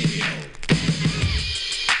my radio.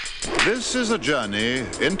 This is a journey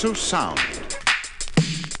into sound.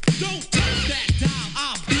 Don't touch that dial,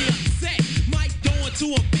 I'll be upset. Might go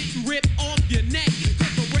into a beat and rip off your neck.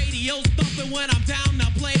 Cause the radio's thumping when I'm down to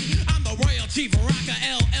play. I'm the Royal Chief Rocker,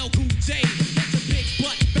 LL Cool J. Let your big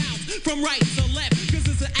butt bounce from right to left. Cause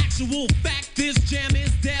it's an actual fact, this jam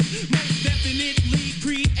is death. Most definitely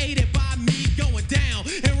created by me. Going down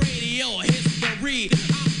in radio history.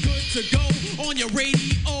 I'm good to go on your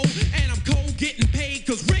radio. And I'm cold getting paid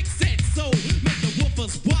cause Rick said so. Make the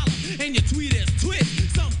woofers swallow and your tweet is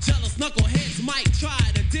twist. Some jealous knuckleheads might try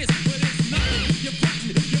to diss, but it's nothing. You're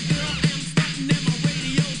frontin', your girl am stuntin', and my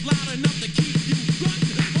radio's loud enough to keep you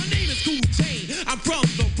gruntin'. My name is Cool J, I'm from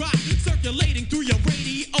the rock, circulating through your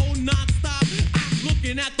radio non-stop. I'm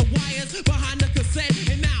looking at the wires behind the cassette,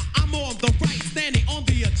 and now I'm on the right, standing on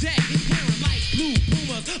the jet, wearing light blue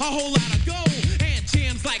Pumas, a whole lot of gold, and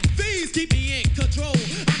jams like these keep me in control.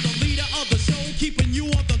 I'm the leader of the show, keeping you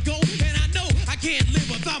on the go, and I know I can't live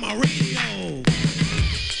without my radio.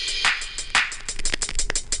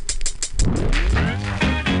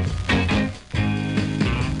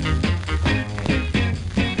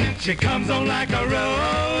 She comes on like a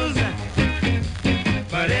rose,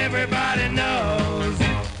 but everybody knows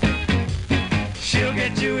she'll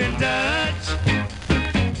get you in touch.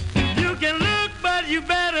 You can look, but you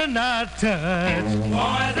better not touch.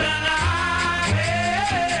 Poison ivy,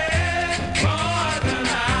 poison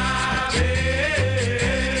ivy.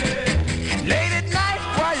 Late at night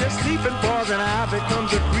while you're sleeping, poison ivy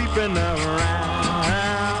comes a-creeping around.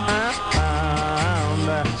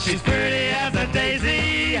 She's pretty as a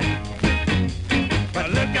daisy, but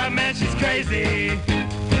look out, man, she's crazy.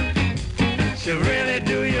 She'll really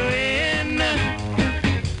do you in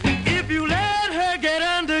if you let her get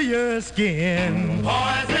under your skin.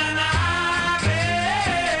 Poison ivy,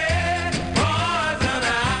 poison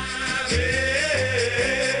ivy.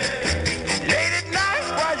 Late at night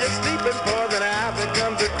while you're sleeping, poison ivy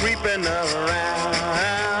comes a-creeping around.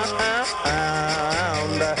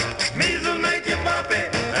 Measles make you bumpy,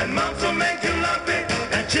 and mumps will make you lumpy,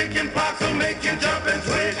 and chicken pox will make you jump and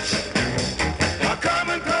twitch. A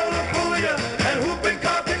common cold will fool you, and whooping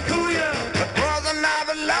cough can cool you. But poison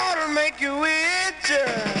ivy, Lord, will make you itch.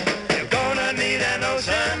 You're gonna need an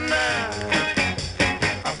ocean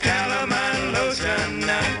of calamine lotion.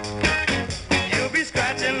 You'll be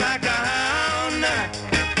scratching like a hound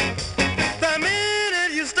the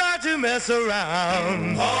minute you start to mess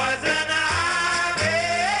around. Poison ivy,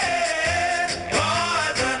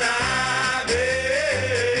 poison ivy.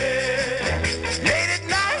 Late at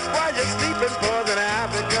night while you're sleeping, poison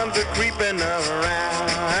ivy comes a-creeping around.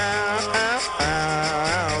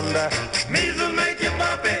 Measles make you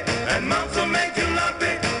bumpy, and mumps will make you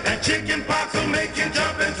lumpy, and chicken pox will make you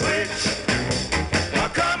jump and twitch. A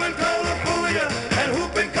common cold will fool you, and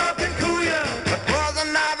whooping cough can cool you. But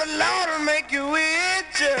poison ivy, Lord, will make you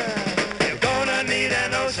itch. You're gonna need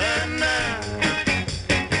an ocean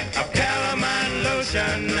of calamine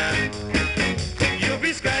lotion. You'll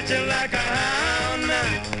be scratching like a hound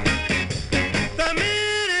the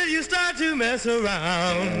minute you start to mess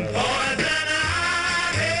around. Poison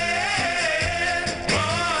ivy,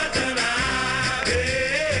 poison ivy.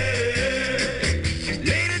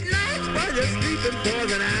 Late at night while you're sleeping,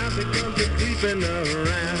 poison ivy comes a-creeping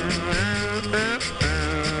around.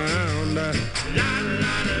 La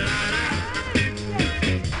la la la.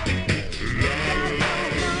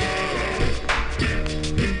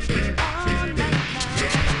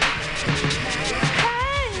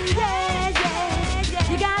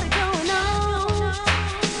 You got it going on.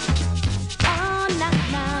 Oh, nah,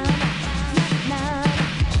 nah, nah, nah.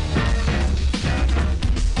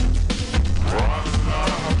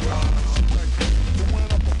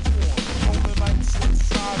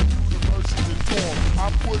 I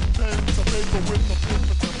put pen to paper with the paper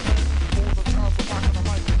to pen. All the time for rocking the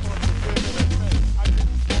mic in front of women and men. I get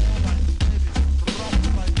fall like Diddy, rough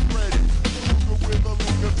like Freddy. Luger with a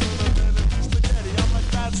Luger to the men and Mr. Getty. I'm like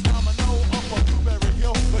Bad Domino up on Blueberry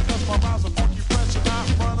Hill because my rhymes are funky fresh and not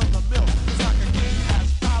run of the mill. It's like a king has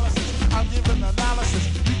palaces. I'm giving analysis.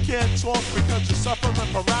 You can't talk because you're suffering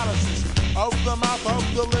paralysis. Of the mouth, of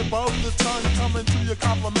the lip, of the tongue, coming to your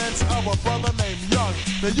compliments of a brother named Young.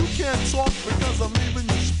 Now you can't talk because I'm leaving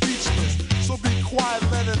you speechless. So be quiet,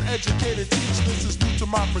 let an educated teach. This is new to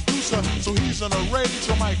my producer, so he's in a rage.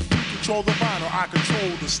 I might control the vinyl, I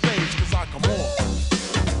control the stage, cause I come on.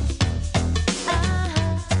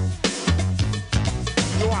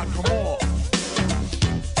 Yo, I come on.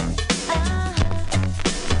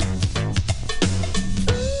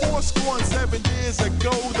 7 years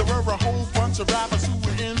ago, there were a whole bunch of rappers who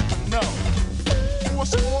were in the know.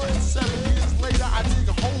 7 years later, I dig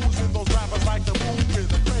holes in those rappers like the moon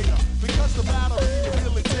with a crater. Because the battery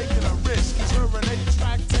really taking a risk. Cause you're an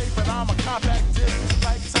 8-track tape and I'm a compact disc.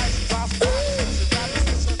 Like Tyson drops rappers, rappers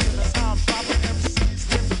are sucking as I'm dropping MCs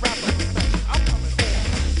in the rapper effect. I'm coming on,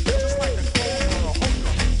 just like a cold or a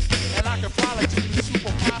hooker. And I can probably keep the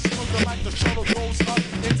super fast smoker like the shuttle goes up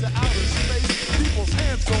into outer space. People's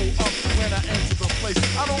hands go up when I enter the place.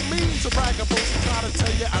 I don't mean to brag or boast and try to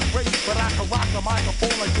tell you I'm great, but I can rock the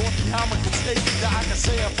microphone like Dorothy Hammer can state. Yeah, I can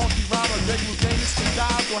say a funky rhyme or Greg Louganis can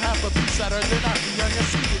die. We'll have a beat setter, then I be young and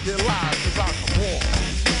see it get live, cause I can walk.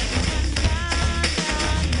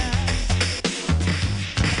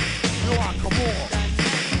 Yo, I come on.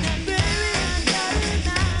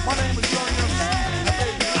 My name is Young MC, and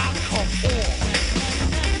baby, I come on.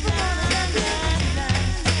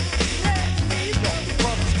 Yo, the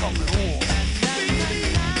brother's coming on.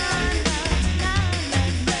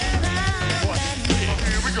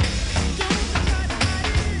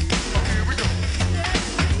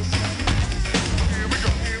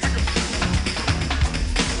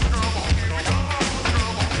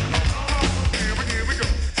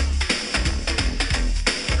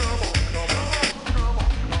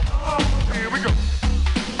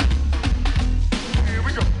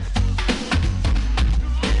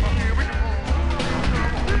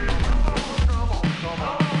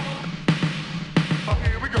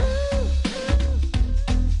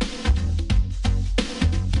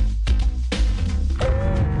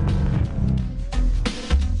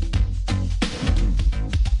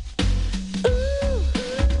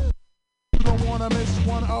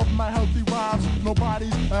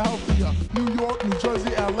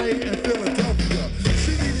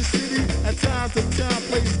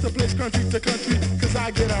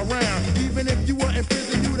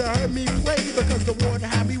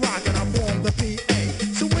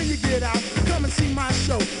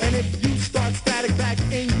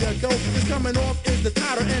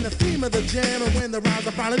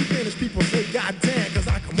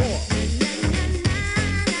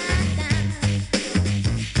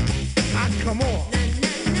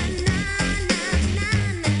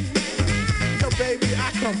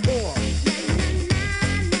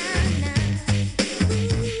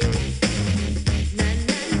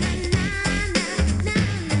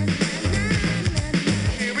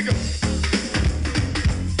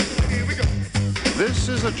 This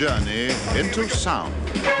is a journey into sound.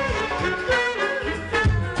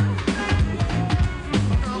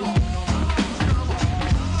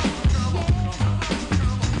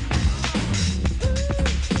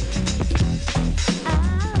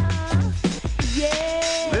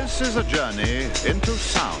 This is a journey into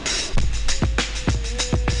sound.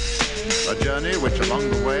 A journey which along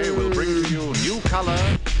the way will bring to you new color,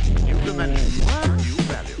 new dimension, new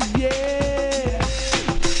value.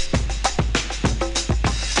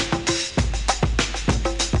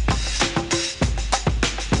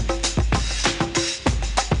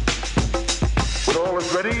 When all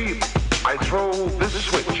is ready, I throw this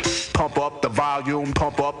switch. Pump up the volume,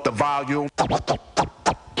 pump up the volume. Pump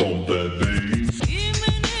that bass.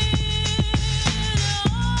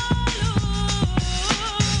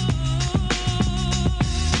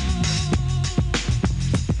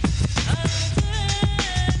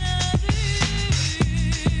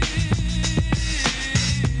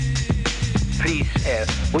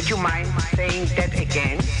 Please, would you mind saying that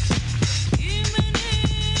again?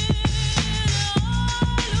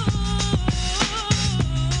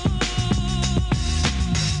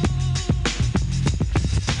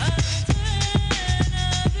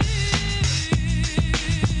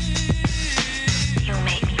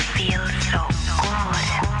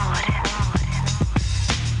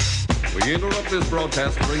 We interrupt this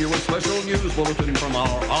broadcast to bring you a special news bulletin from our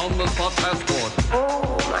on-the-spot task force.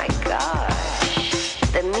 Oh my gosh,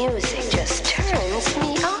 the music just turns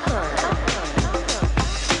me on.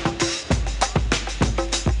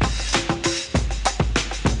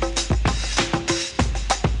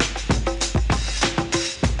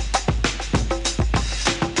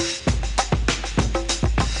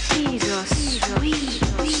 He's a sweet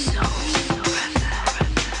soul brother.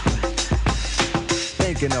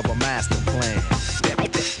 Thinking of a master plan.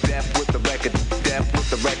 Death with the record, death with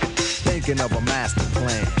the record. Thinking of a master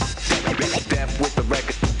plan. Death with the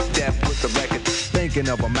record, death with the record.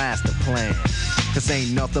 thinking of a master plan. Cause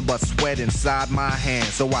ain't nothing but sweat inside my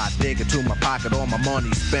hands. So I dig into my pocket, all my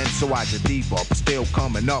money spent. So I get deeper, but still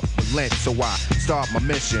coming up with lint. So I start my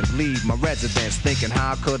mission, leave my residence, thinking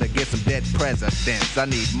how could I get some dead presidents? I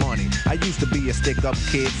need money. I used to be a stick-up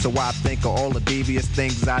kid, so I think of all the devious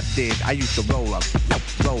things I did. I used to roll up,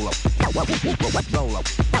 roll up, roll up, roll up.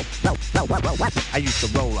 I used to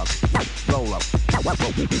roll up, roll up,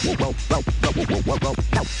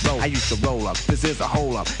 I used to roll up. This is a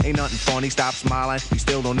hole up. Ain't nothing funny. Stop smiling. You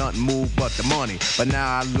still don't nothing move but the money. But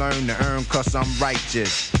now I learn to earn cause I'm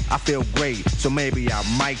righteous. I feel great, so maybe I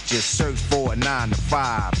might just search for a 9 to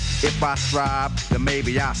 5. If I strive, then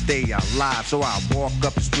maybe I'll stay alive. So I walk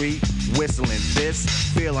up the street, whistling this,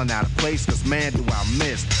 feeling out of place, cause man do I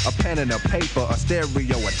miss a pen and a paper, a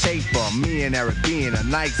stereo, a taper. Me and Eric being a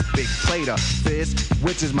nice big plate of fish,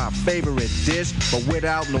 which is my favorite dish. But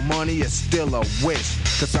without no money, it's still a wish.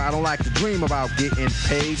 Cause I don't like to dream about getting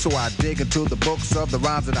paid, so I dig into the books of the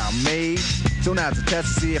rhymes that I made. So now's a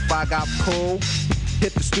test to see if I got pulled.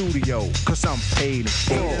 Hit the studio, cause I'm paid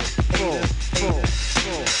in full.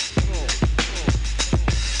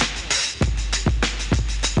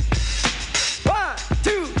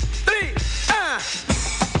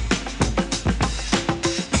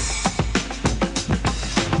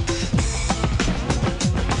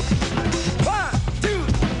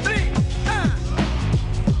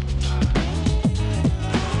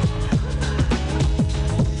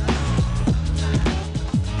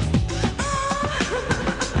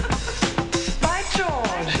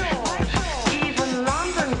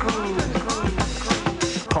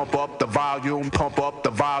 Pump up the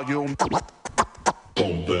volume. Pump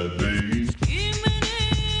that bass.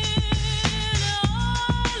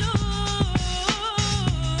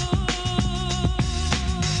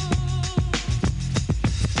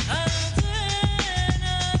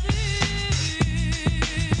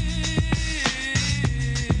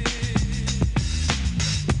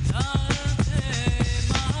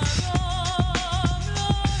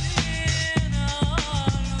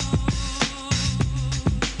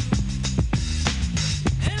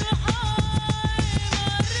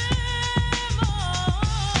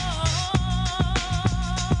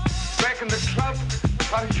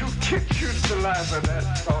 That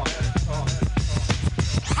song.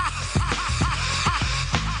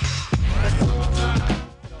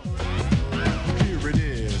 Here it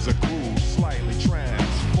is, a groove slightly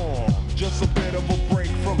transformed. Just a bit of a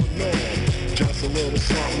break from the norm. Just a little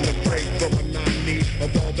something to break the monotony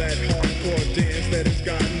of all that hardcore dance that has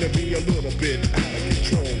gotten to be a little bit out of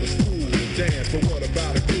control. It's cool to dance, but what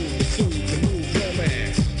about a groove to soothe the move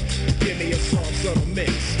romance? Give me a soft subtle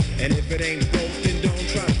mix, and if it ain't broke, then don't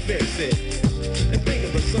try to fix it.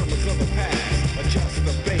 Summers of the past, adjust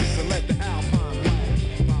the bass and let the alpine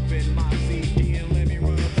light pop in my CD and let me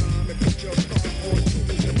run a rhyme and put your car on two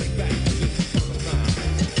and me back to the summertime.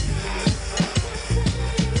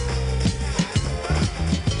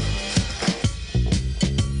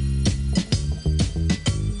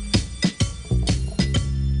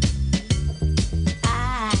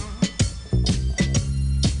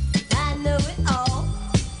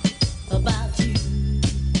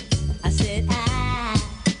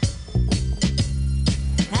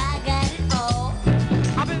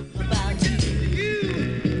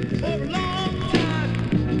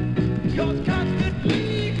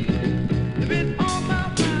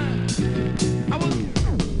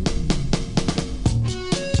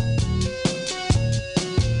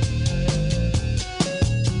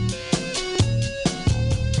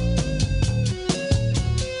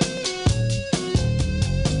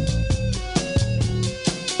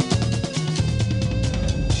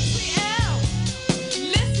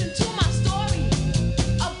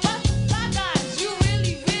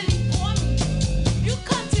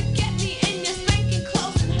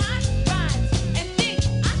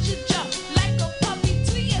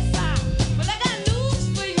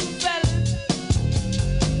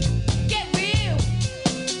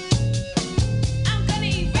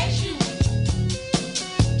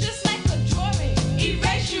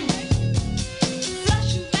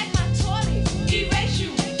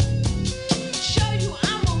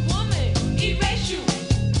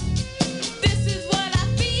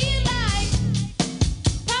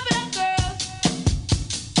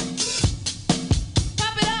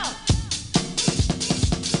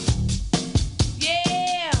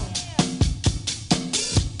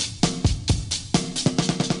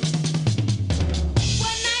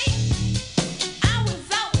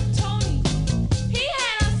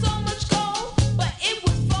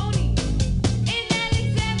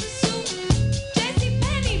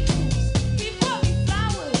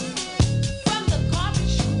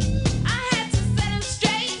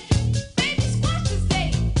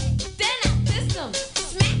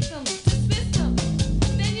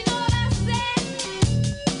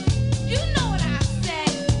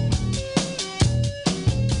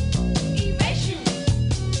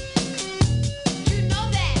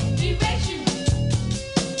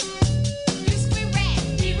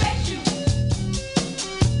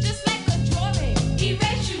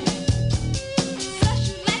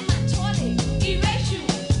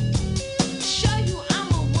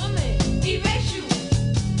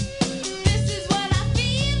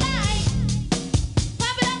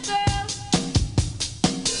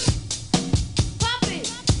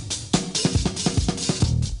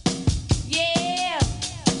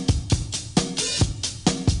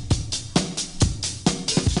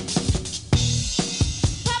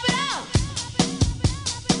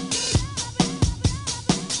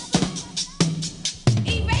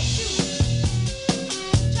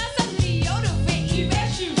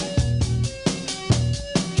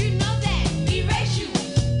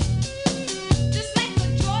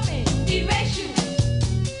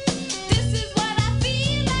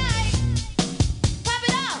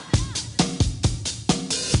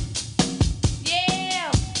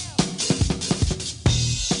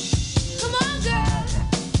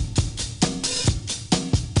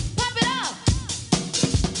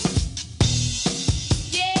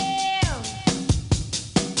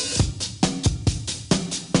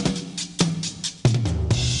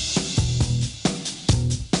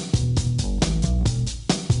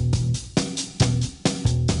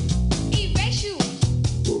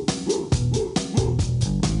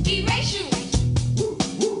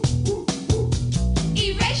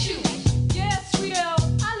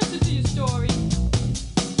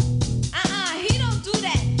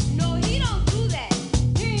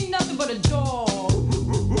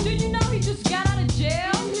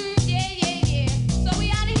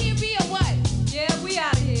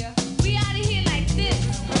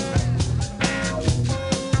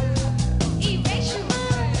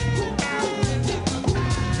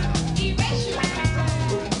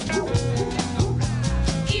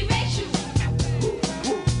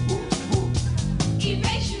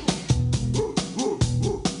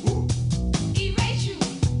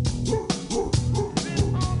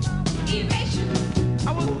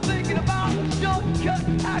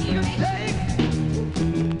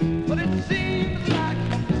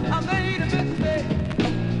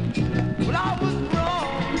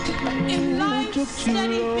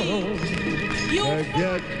 long, I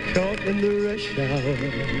got caught in the rush hour.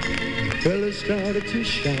 Fellas started to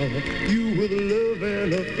shower you with love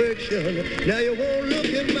and affection. Now you won't look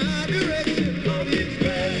in my direction on the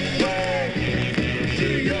expressway to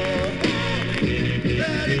your home.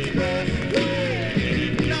 That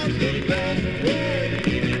expressway, not the best way.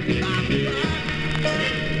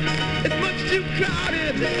 It's much too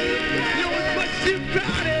crowded. You know it's much too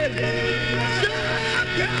crowded. So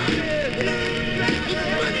crowded.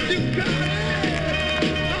 It's much too crowded.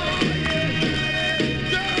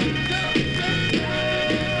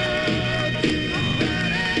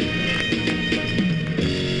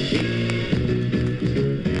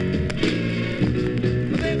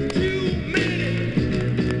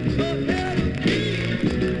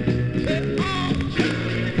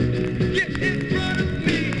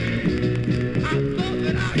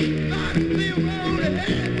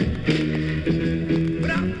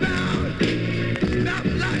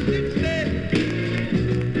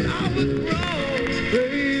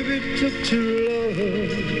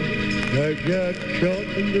 I got caught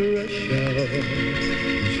in the rush hour.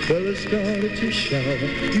 These fellas started to shower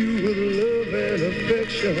you with love and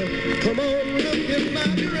affection. Come on, look in my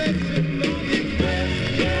direction on the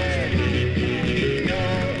expressway.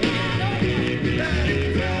 That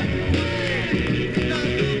expressway, not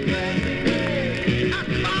the best way. I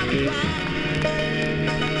thought about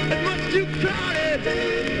it's much too crowded,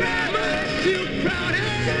 much too crowded,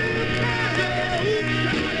 so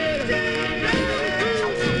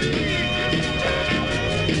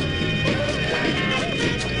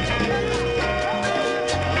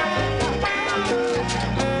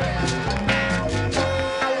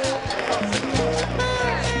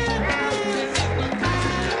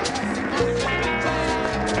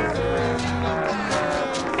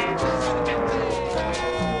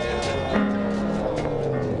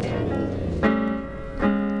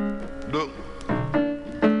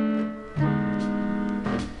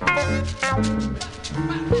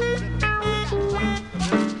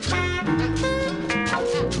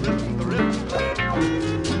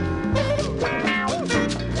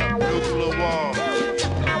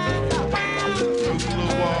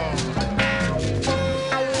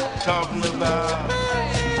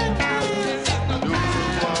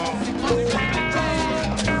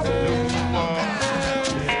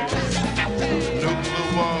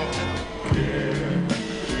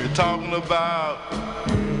about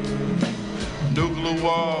nuclear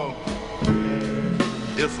war.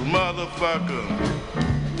 It's a motherfucker.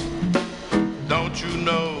 Don't you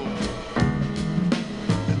know?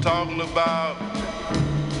 They're talking about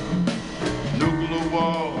nuclear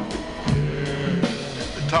war.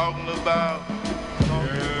 They're talking about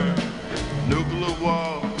nuclear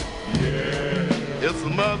war. It's a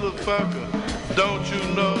motherfucker. Don't you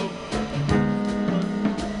know?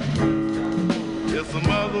 It's a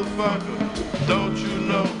motherfucker, don't you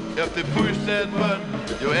know? If they push that button,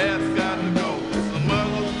 your ass got to go. It's a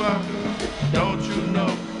motherfucker, don't you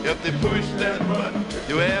know? If they push that button,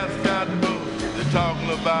 your ass got to go. They're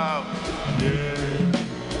talking about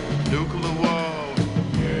nuclear war.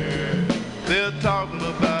 They're talking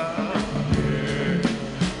about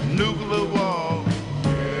nuclear war.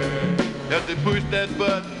 If they push that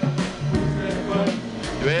button,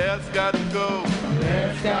 your ass got to go.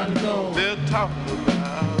 They're talking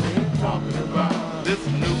about this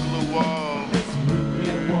nuclear war.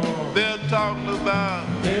 They're talking about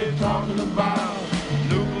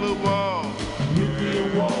nuclear war.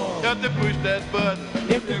 If they push that button,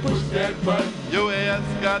 your ass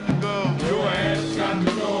got to go.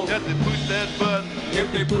 If they push that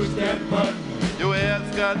button, your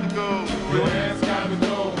ass got to go.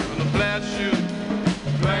 Gonna blast you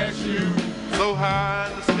so high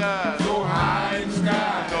in the sky.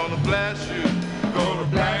 Gonna blast you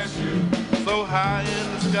so high in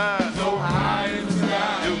the sky.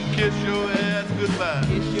 You can kiss your ass goodbye.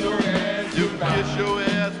 You can kiss your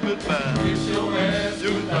ass goodbye. You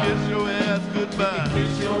can kiss your ass goodbye.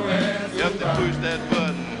 If they push that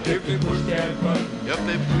button, if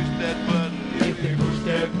they push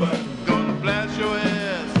that button, gonna blast your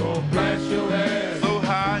ass so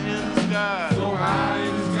high in the sky.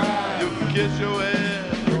 You can kiss your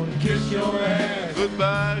ass goodbye.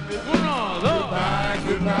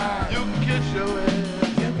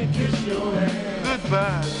 You can kiss your ass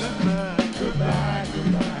goodbye.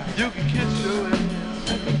 You can kiss your ass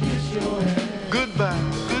goodbye.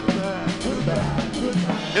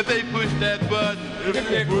 If they push that button, if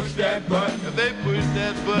they push that button,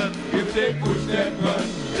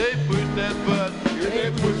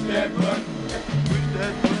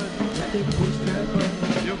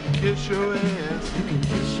 you can kiss your ass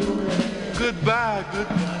Goodbye,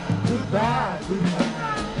 goodbye. Goodbye,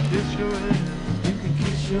 goodbye. Kiss your ass. You can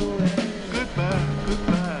kiss your ass. Goodbye,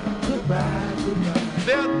 goodbye. Goodbye, goodbye.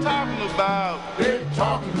 They're talking about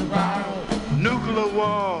nuclear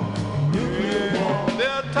war. Nuclear war.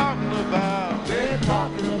 They're talking about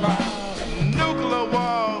nuclear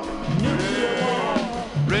war. Nuclear war.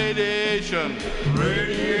 Radiation.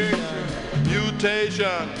 Radiation.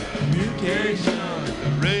 Mutation. Mutation.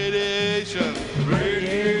 Radiation.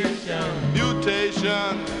 Radiation.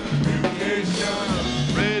 Mutation. Mutation.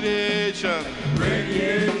 Radiation.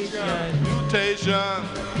 Radiation. Mutation.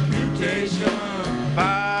 Mutation.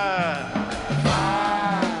 Fire.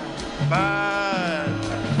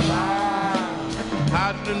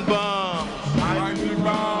 Hydrogen bombs. Hydrogen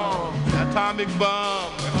bomb. Atomic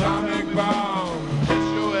bombs. Atomic bomb. Kiss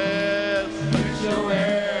your ass. Kiss your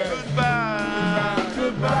ass. Goodbye.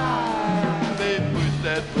 Goodbye. If they push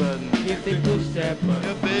that button. If they push that button.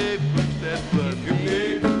 If they push that button. If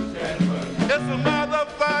they push that button. It's a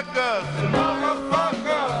motherfucker. It's a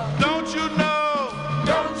motherfucker. Don't you know?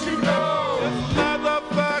 Don't you know? It's a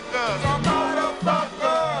motherfucker. It's a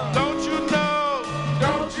motherfucker. Don't you know?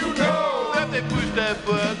 Don't you know? If they push that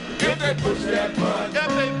button. If they push that button. If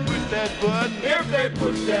they push that button. If they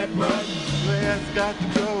push that button. Your ass got to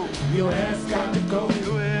go. Your ass got to go.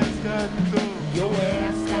 Your ass got to go. Your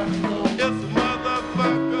ass got to go. It's a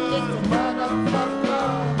motherfucker. It's a motherfucker.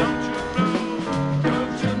 Don't you know?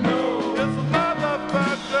 Don't you know? It's a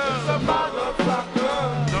motherfucker. It's a motherfucker.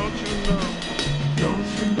 Don't you know? Don't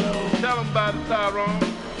you know? Tell them about it, Tyrone.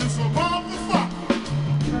 It's a motherfucker.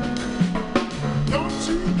 Don't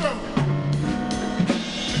you know?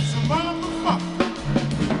 It's a motherfucker.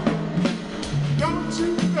 Don't you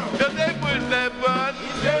know? If they push that button.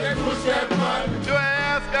 If they push that button. Your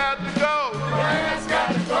ass got to go. Your ass got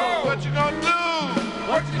to go. What you gonna do?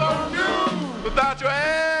 What you gonna do? Without your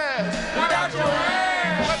ass. Without your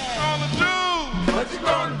ass. What you gonna do? What you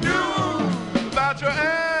gonna do? Without your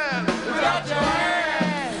ass. Without your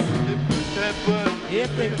ass. They push that button. If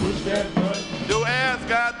they push that button. Your ass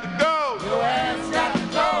got to go. Your ass got to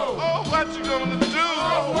go. Oh, what you gonna do?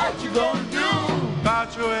 Oh, what you gonna do? About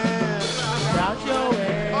your ass. Without your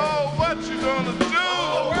ass. Oh, what you gonna do?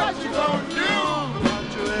 Oh, what you gonna do? About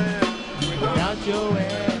your ass. Without your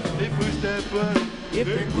ass. They push that button. If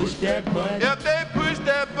they push that button. If they push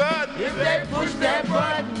that button. If they push that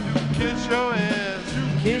button. Kiss your ass.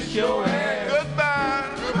 Kiss your ass. Goodbye.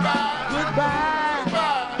 Goodbye. Goodbye.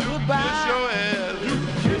 Goodbye. Kiss your ass.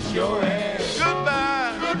 Kiss your ass.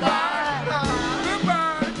 Goodbye. Goodbye.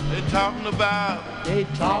 Goodbye. They talking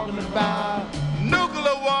about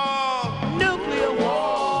nuclear war. Nuclear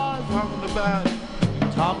wars.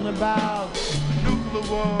 Talking about nuclear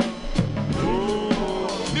war.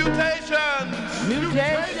 Mutations.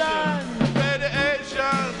 Mutation.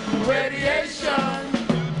 Radiation. Radiation.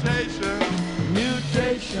 Mutation.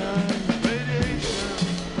 Mutation. Radiation.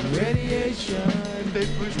 Radiation. If they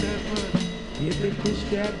push that button. If they push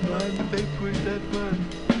that button. If they push that button.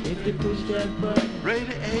 If they push that button.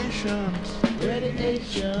 Radiations.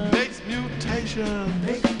 Radiation. Makes mutation.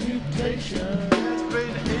 Makes mutation. That's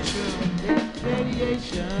radiation. Makes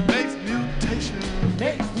radiation. Makes mutation.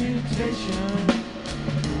 Makes mutation.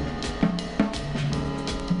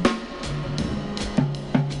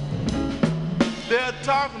 They're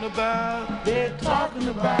talking about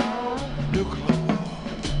nuclear war.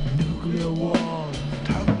 Nuclear war.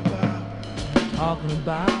 Talking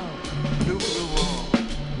about nuclear war.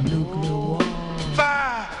 Nuclear war.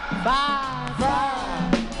 Fire.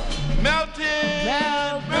 Melting.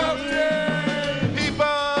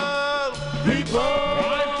 People.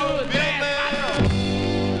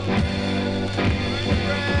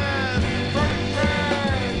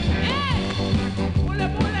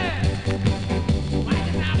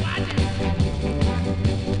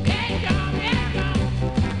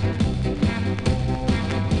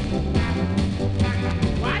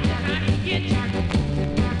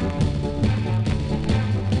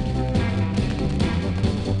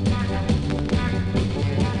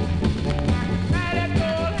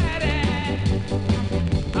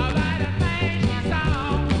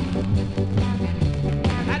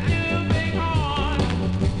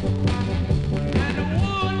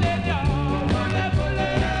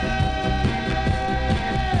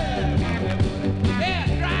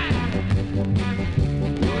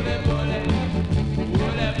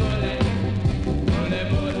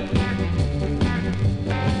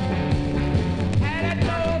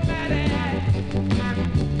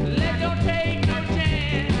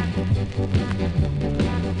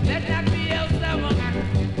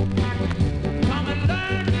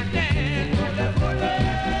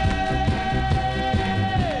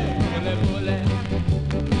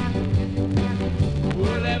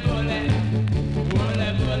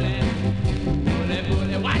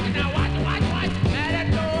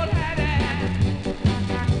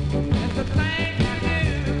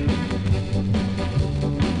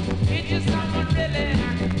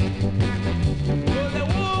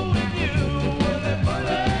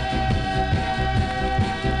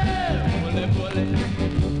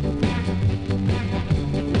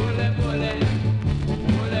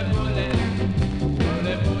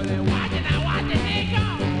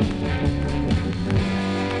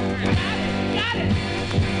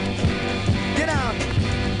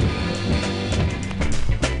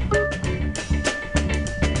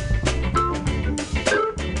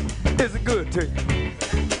 to you.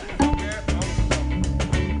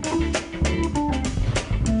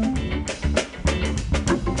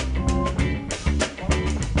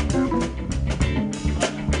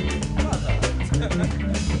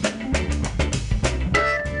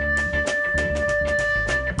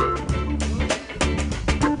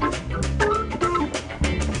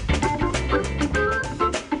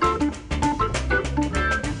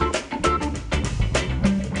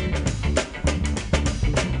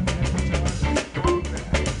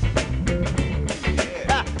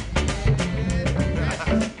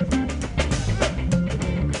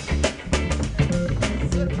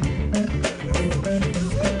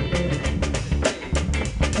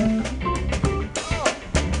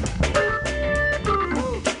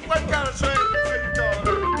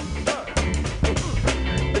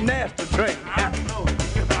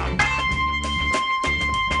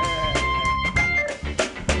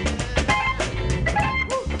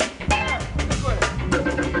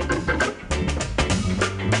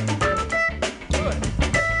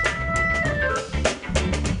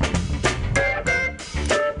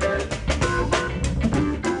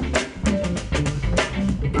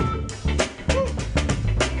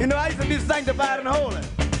 You know, I used to be sanctified and holy.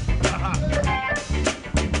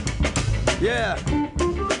 Yeah.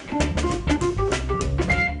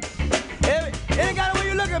 Any kind of way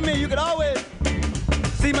you look at me, you could always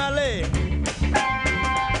see my leg.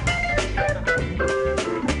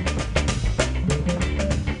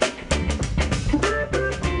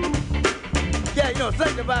 Yeah, you know,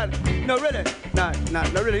 sanctified, you know, really,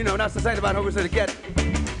 not really, you know, not so sanctified, holy, so the cat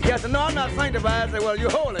said, no, I'm not sanctified. I say, well, you're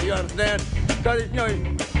holy, you understand? Because, you know,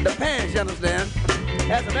 the pants, you understand,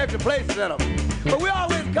 has some extra places in them. But we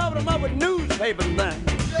always cover them up with newspapers and things.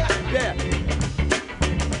 Yeah.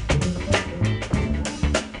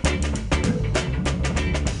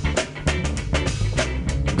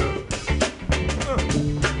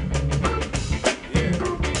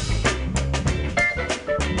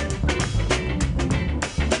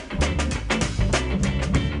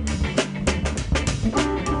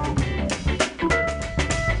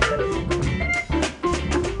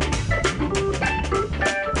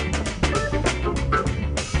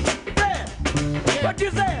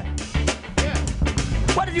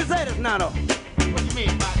 What you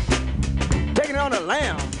mean, buddy? Taking it on a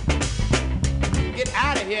lamb. Get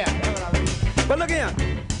out of here. But look here.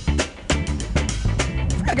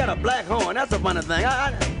 I got a black horn. That's a funny thing.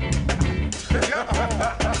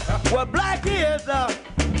 What black is,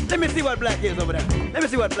 let me see what black is over there. Let me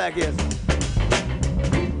see what black is.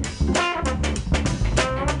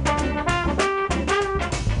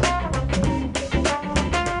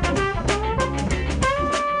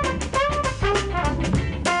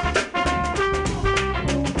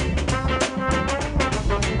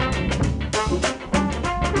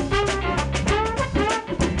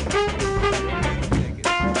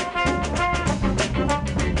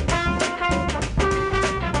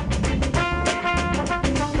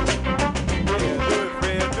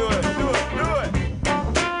 Do it.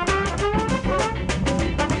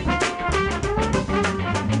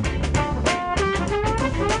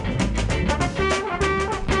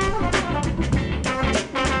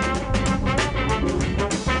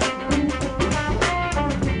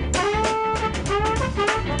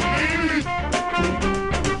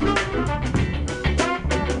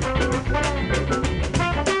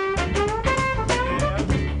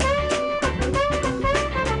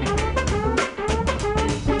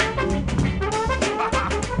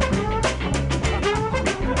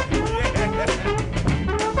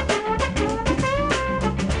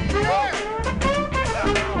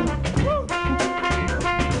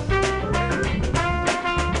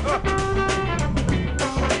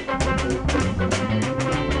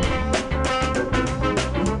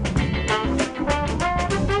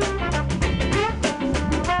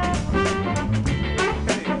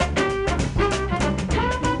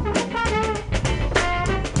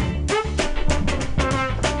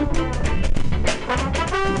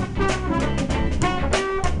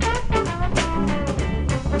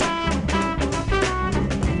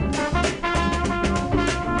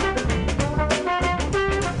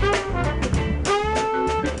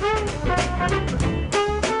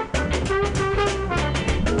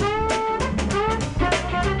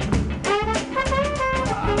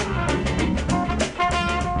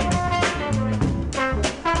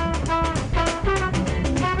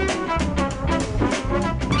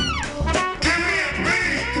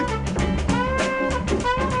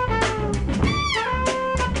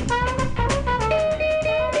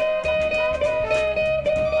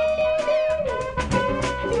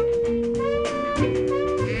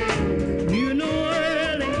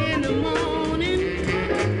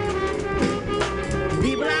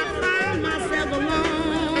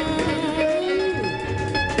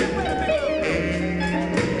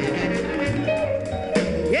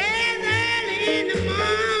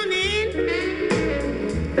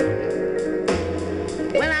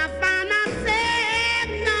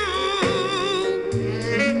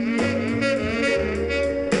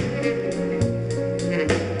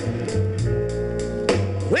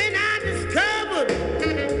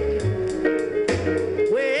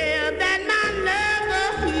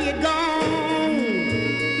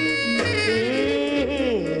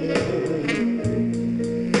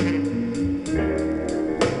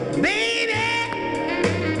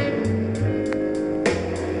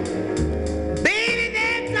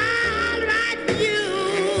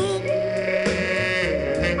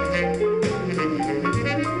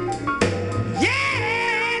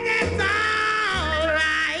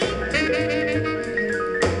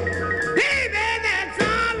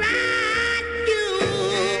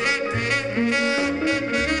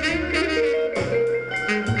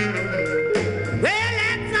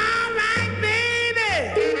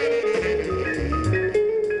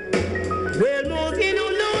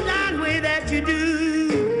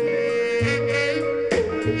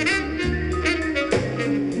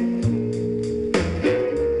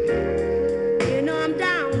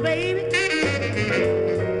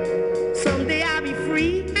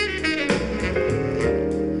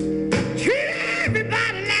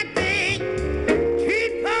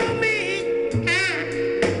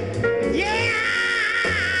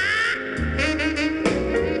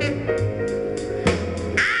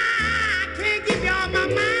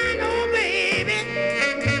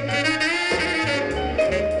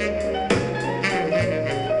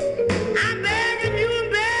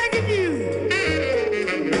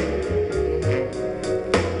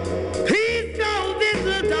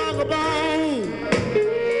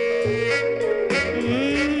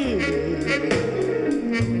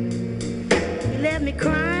 me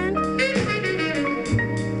crying.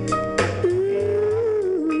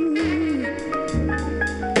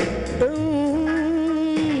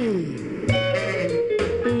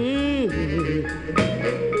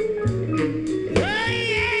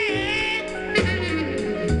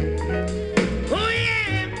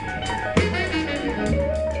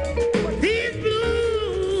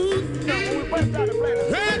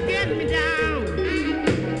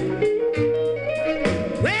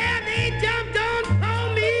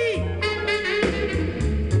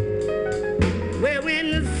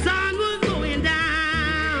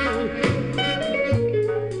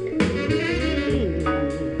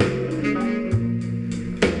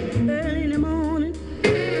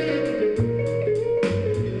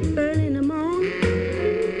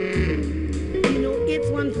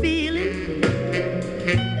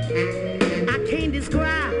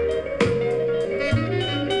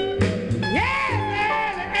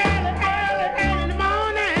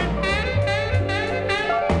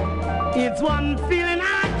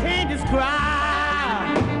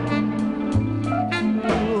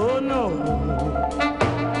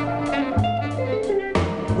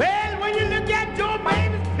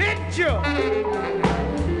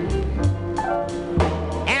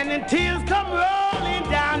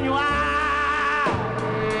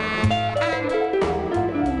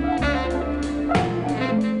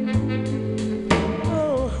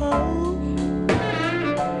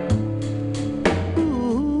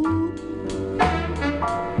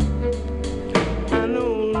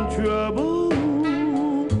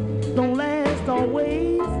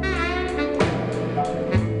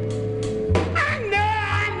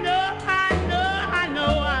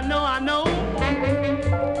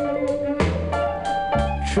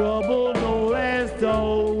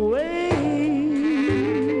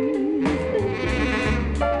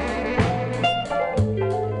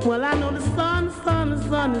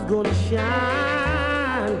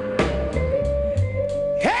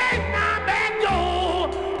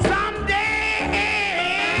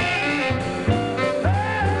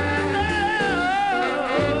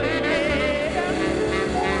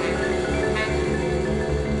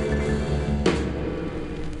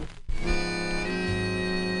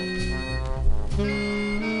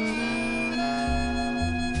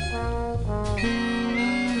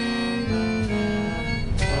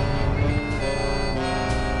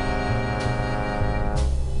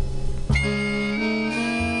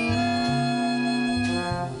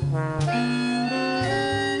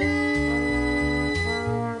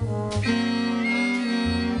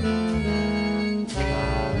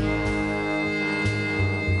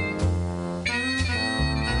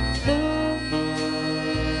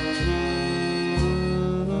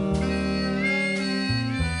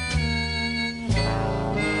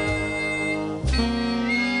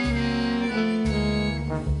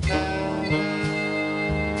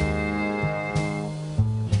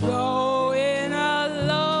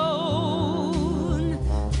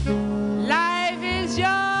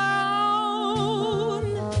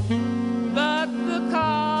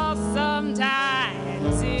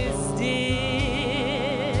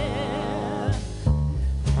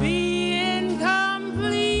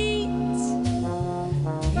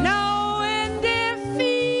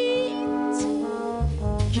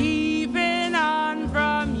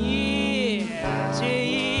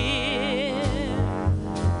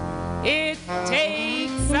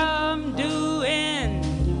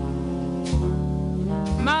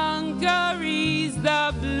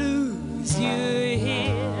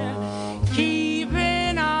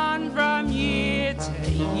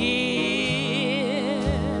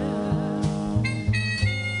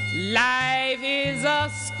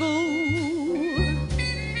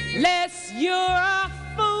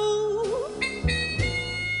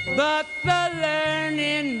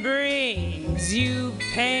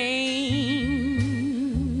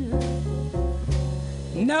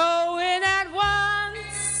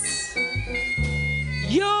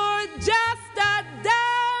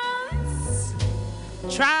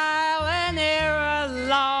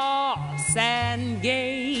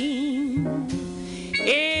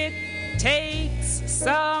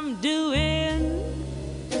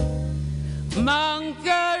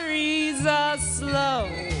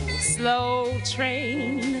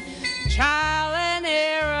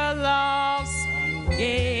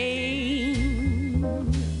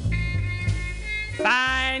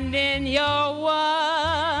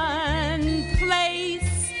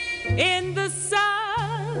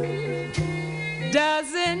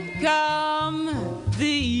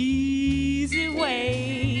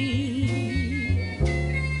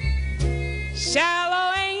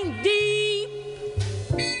 Shallow ain't deep,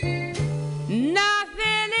 not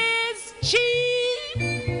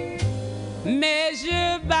cheap,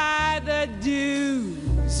 measured by the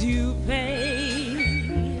dues you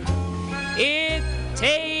pay. It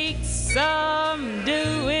takes some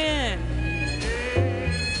doing.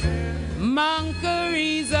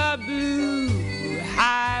 Monkery's a blue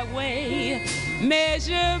highway,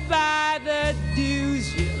 measured by the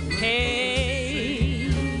dues you pay.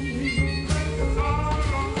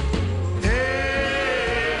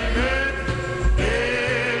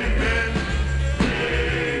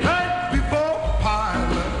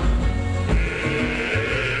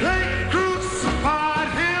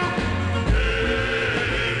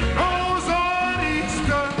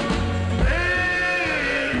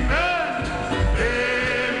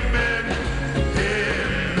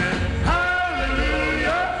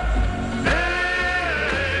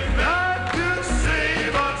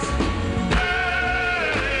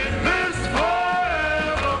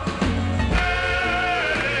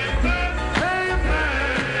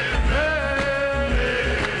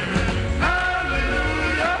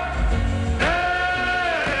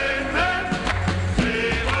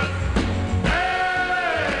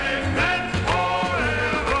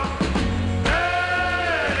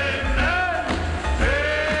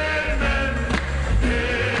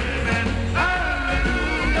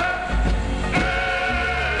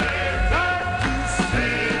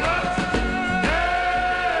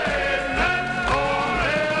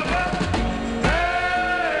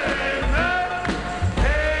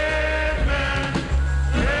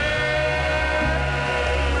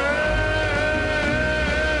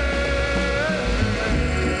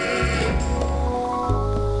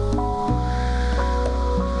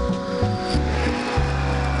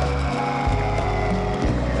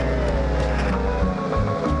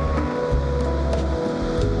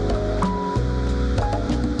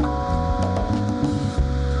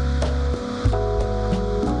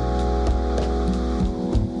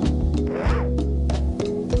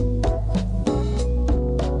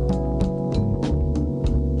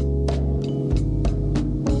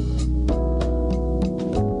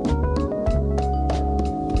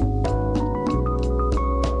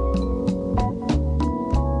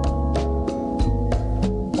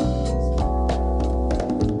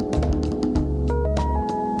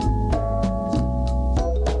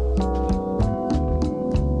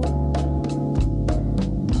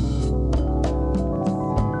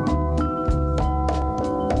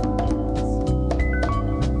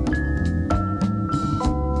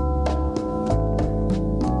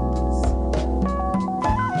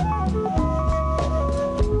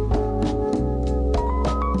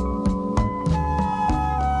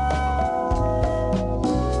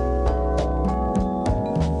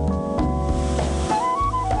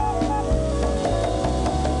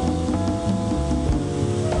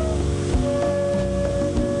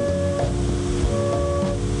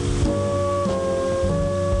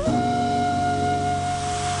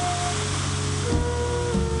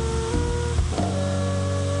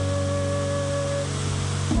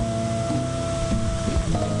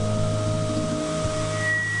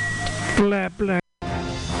 Blah, blah.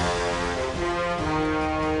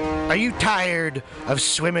 Are you tired of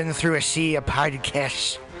swimming through a sea of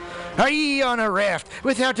podcasts? Are ye on a raft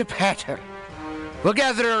without a paddle? Well,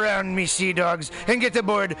 gather around me, sea dogs, and get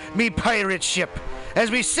aboard me pirate ship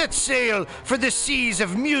as we set sail for the seas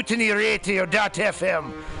of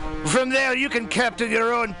MutinyRadio.fm. From there, you can captain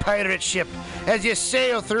your own pirate ship as you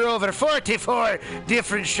sail through over 44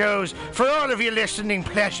 different shows for all of your listening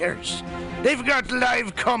pleasures. They've got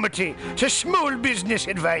live comedy to small business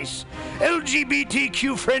advice,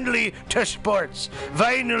 LGBTQ friendly to sports,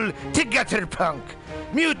 vinyl to gutter punk.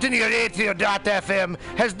 MutinyRadio.fm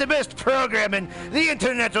has the best programming the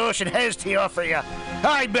internet ocean has to offer you.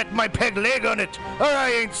 I bet my peg leg on it, or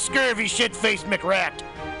I ain't scurvy shit-faced McRat.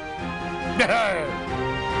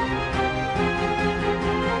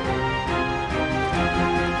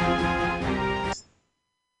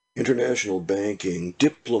 International banking,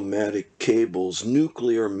 diplomatic cables,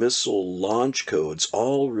 nuclear missile launch codes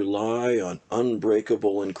all rely on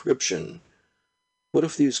unbreakable encryption. What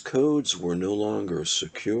if these codes were no longer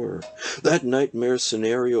secure? That nightmare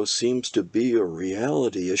scenario seems to be a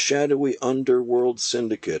reality. A shadowy underworld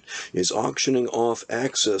syndicate is auctioning off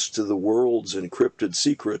access to the world's encrypted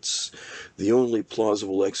secrets. The only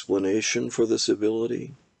plausible explanation for this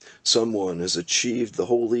ability? Someone has achieved the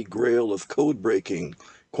holy grail of code breaking,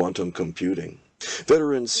 quantum computing.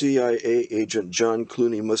 Veteran CIA agent John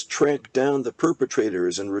Clooney must track down the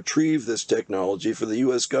perpetrators and retrieve this technology for the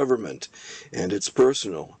U.S. government. And it's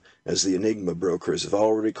personal, as the Enigma brokers have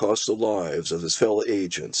already cost the lives of his fellow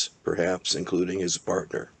agents, perhaps including his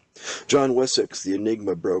partner. John Wessex, The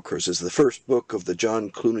Enigma Brokers, is the first book of the John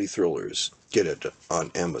Clooney thrillers. Get it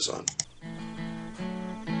on Amazon.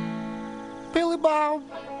 Billy Bob,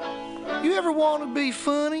 you ever want to be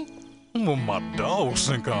funny? Well, my dogs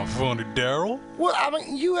think I'm funny, Daryl. Well, I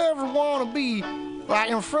mean, you ever want to be,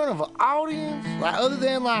 like, in front of an audience? Like, other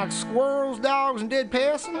than, like, squirrels, dogs, and dead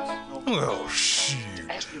peasants? Well, shoot.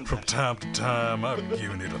 From time to time, I've been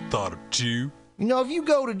giving it a thought or two. You know, if you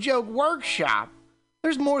go to Joke Workshop,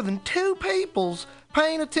 there's more than 2 peoples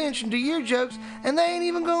paying attention to your jokes, and they ain't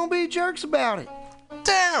even gonna be jerks about it.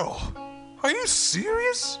 Daryl, are you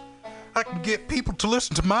serious? I can get people to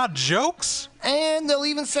listen to my jokes? And they'll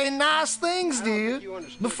even say nice things, dude,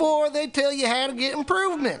 before they tell you how to get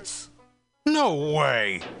improvements. No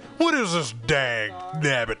way. What is this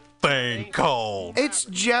dag-nabbit thing called? It's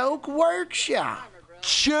Joke Workshop.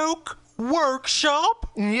 Joke Workshop?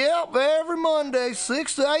 Yep, every Monday,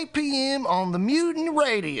 6 to 8 p.m. on the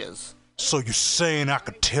MutinyRadio. So you're saying I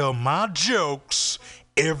could tell my jokes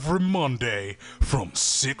every Monday from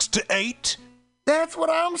 6 to 8? That's what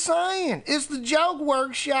I'm saying. It's the Joke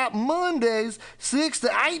Workshop Mondays, 6 to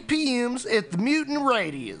 8 p.m. at the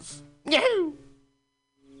MutinyRadio. Yahoo!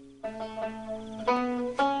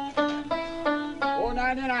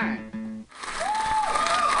 $4.99.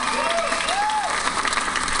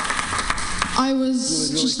 I was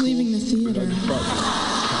just leaving the theater.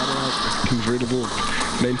 Convertible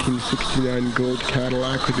 1969 gold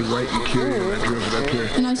Cadillac with the white interior. I drove it up here.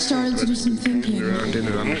 And I started to do some thinking. Around in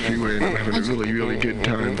it on the freeway, and I'm having a really, really good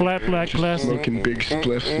time. Flat black glasses. Smoking big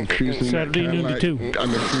spliffs and cruising Saturday noon to 2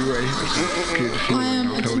 on the freeway. Good feeling, I am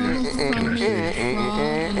I'll a tell you. total Can I say?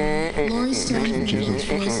 fraud. Laurie Stone's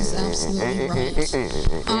voice is absolutely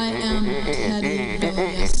right. I am petty,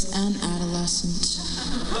 rebellious, and adolescent.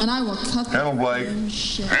 And I will cut the Hello, Blake.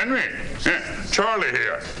 shit. Henry, yeah, Charlie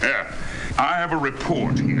here. Yeah, I have a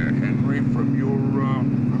report here, Henry, from your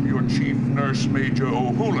chief nurse, Major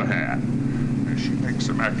O'Houlihan. She makes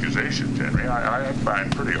some accusations, Henry. I find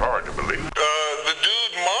pretty hard to believe. The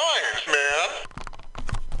dude minds, man.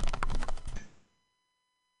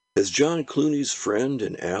 Has John Clooney's friend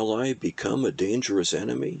and ally become a dangerous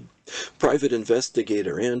enemy? Private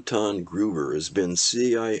investigator Anton Gruber has been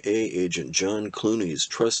CIA agent John Clooney's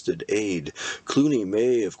trusted aide. Clooney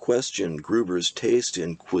may have questioned Gruber's taste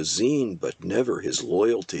in cuisine, but never his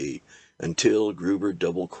loyalty, until Gruber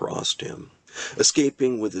double-crossed him.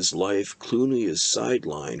 Escaping with his life, Clooney is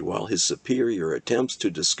sidelined while his superior attempts to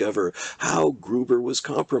discover how Gruber was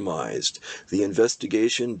compromised. The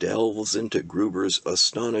investigation delves into Gruber's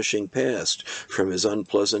astonishing past, from his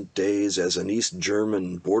unpleasant days as an East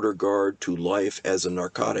German border guard to life as a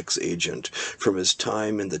narcotics agent, from his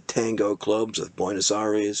time in the tango clubs of Buenos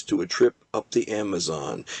Aires to a trip up the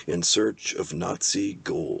Amazon in search of Nazi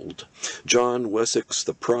gold. John Wessex'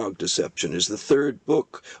 The Prague Deception is the 3rd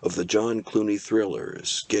book of the John Clooney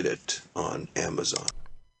thrillers. Get it on Amazon.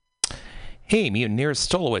 Hey, Mutineer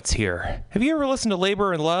Stolowitz here. Have you ever listened to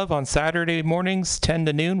Labor and Love on Saturday mornings, 10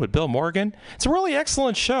 to noon with Bill Morgan? It's a really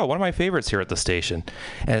excellent show, one of my favorites here at the station.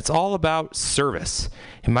 And it's all about service.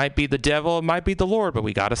 It might be the devil, it might be the Lord, but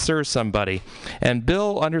we got to serve somebody. And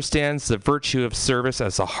Bill understands the virtue of service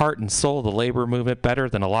as the heart and soul of the labor movement better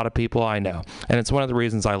than a lot of people I know. And it's one of the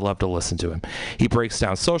reasons I love to listen to him. He breaks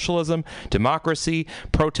down socialism, democracy,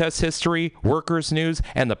 protest history, workers' news,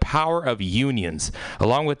 and the power of unions.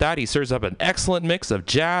 Along with that, he serves up an excellent mix of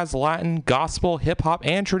jazz, Latin, gospel, hip-hop,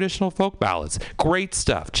 and traditional folk ballads. Great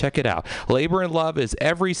stuff. Check it out. Labor and Love is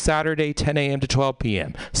every Saturday, 10 a.m. to 12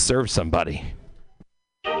 p.m. Serve somebody.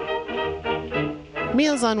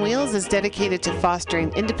 Meals on Wheels is dedicated to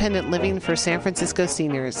fostering independent living for San Francisco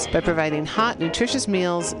seniors by providing hot, nutritious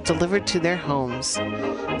meals delivered to their homes.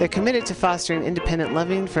 They're committed to fostering independent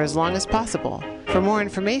living for as long as possible. For more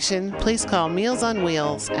information, please call Meals on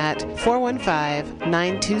Wheels at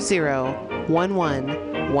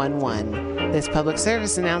 415-920-1111. This public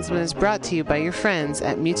service announcement is brought to you by your friends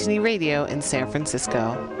at Mutiny Radio in San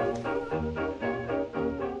Francisco.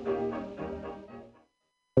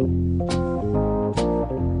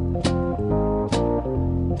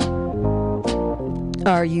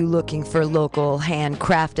 Are you looking for local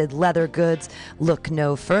handcrafted leather goods? Look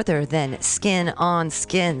no further than Skin on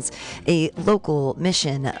Skins, a local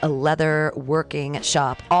Mission leather working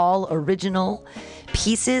shop. All original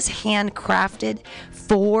pieces handcrafted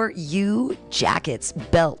for you. Jackets,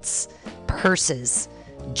 belts, purses,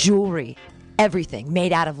 jewelry, everything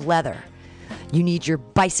made out of leather. You need your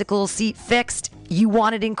bicycle seat fixed? You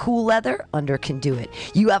want it in cool leather? Under can do it.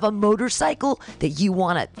 You have a motorcycle that you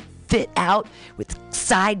want to fit out with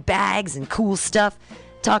side bags and cool stuff?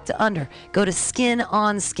 talk to Under. Go to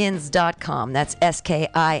skinonskins.com. That's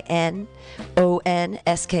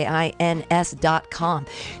SKINONSKINS.com.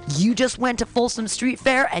 You just went to Folsom Street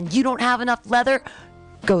Fair and you don't have enough leather?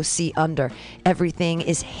 Go see Under. Everything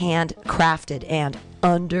is handcrafted and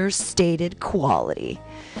understated quality.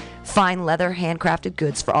 Fine leather, handcrafted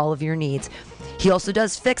goods for all of your needs. He also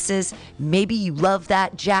does fixes. Maybe you love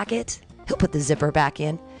that jacket. He'll put the zipper back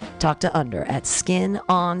in. Talk to Under at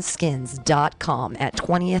skinonskins.com at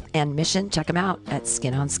 20th and Mission. Check him out at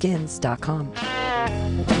skinonskins.com.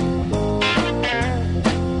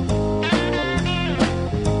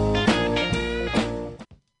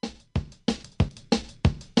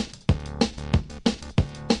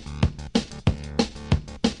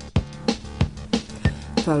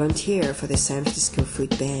 Volunteer for the San Francisco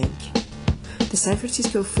Food Bank. The San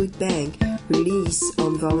Francisco Food Bank relies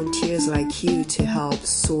on volunteers like you to help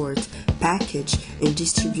sort, package, and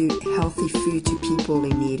distribute healthy food to people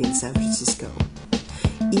in need in San Francisco.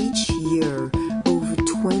 Each year, over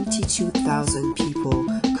 22,000 people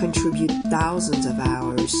contribute thousands of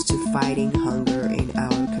hours to fighting hunger in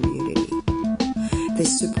our community.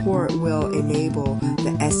 This support will enable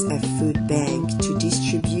the SF Food Bank to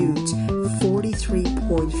distribute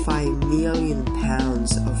 43.5 million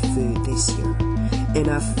pounds of food this year,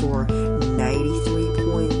 enough for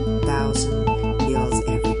 93,000 meals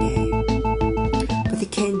every day. But they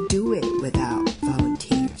can't do it without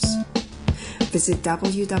volunteers. Visit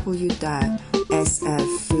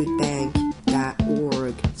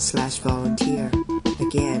www.sffoodbank.org/volunteer.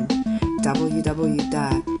 Again,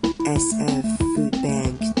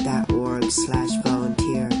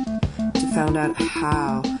 www.sffoodbank.org/volunteer to find out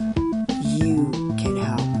how you can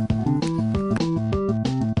help.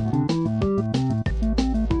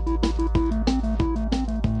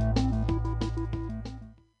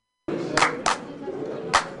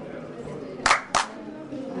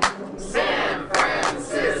 San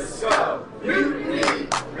Francisco Mutiny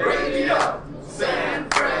Radio. San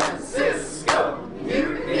Francisco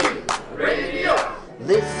Mutiny Radio.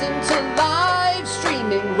 Listen to live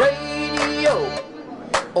streaming radio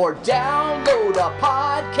or download a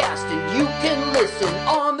podcast and you can listen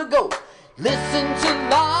on the go. Listen to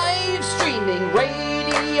live streaming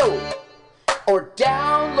radio or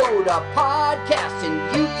download a podcast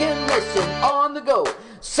and you can listen on the go.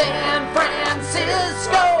 San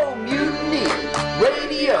Francisco Mutiny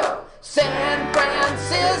Radio. San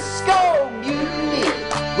Francisco Mutiny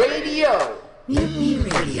Radio.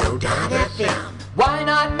 MutinyRadio.fm. Why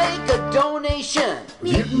not make a donation?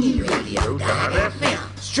 MutinyRadio.fm.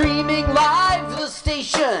 Streaming live the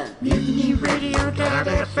station.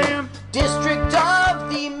 MutinyRadio.fm. District of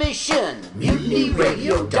the Mission.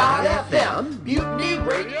 MutinyRadio.fm. Mutiny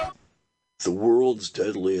Radio. The world's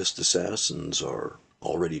deadliest assassins are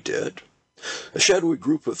already dead. A shadowy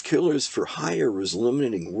group of killers for hire is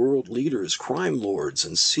eliminating world leaders, crime lords,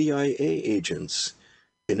 and CIA agents.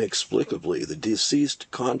 Inexplicably, the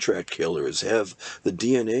deceased contract killers have the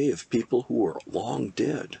DNA of people who are long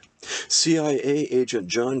dead. CIA agent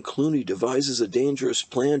John Clooney devises a dangerous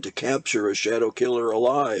plan to capture a shadow killer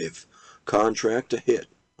alive. Contract a hit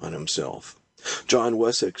on himself. John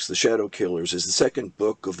Wessex, The Shadow Killers, is the second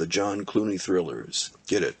book of the John Clooney thrillers.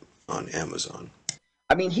 Get it on Amazon.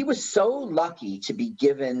 I mean, he was so lucky to be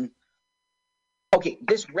given... Okay,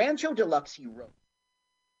 this Rancho Deluxe he wrote.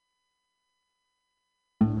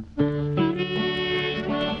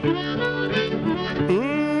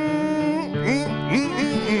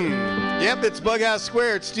 Yep, it's Bughouse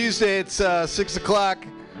Square. It's Tuesday. It's 6 o'clock.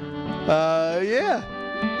 Yeah,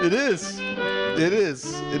 it is. It is.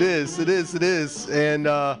 And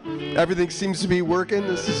everything seems to be working.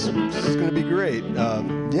 This is going to be great.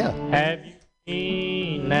 Yeah. Have you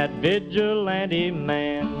seen that vigilante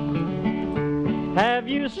man? Have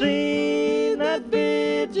you seen that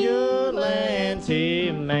vigilante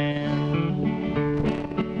man?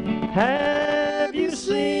 Have you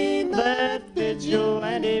seen that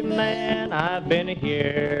vigilante man? I've been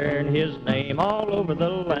hearing his name all over the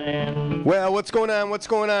land. Well, what's going on? We're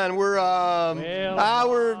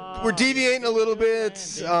deviating a little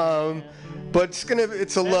bit, but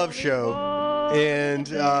it's a love show. And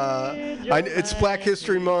it's Black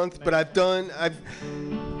History Month, but Has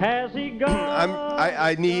he gone?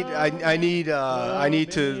 I need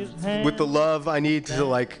to, with the love, I need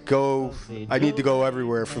to go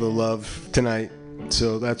everywhere for the love tonight.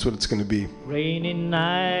 So that's what it's going to be. Rainy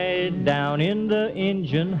night down in the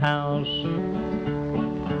engine house,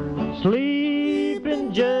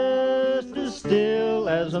 sleeping just as still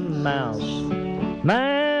as a mouse.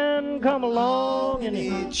 Man come along and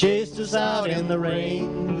he chased us out in the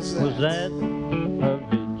rain. Was that a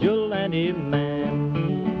vigilante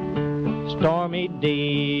man? sunny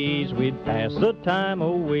days we'd pass the time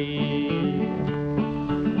away,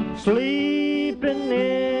 sleeping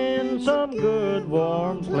in some good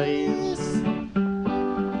warm place.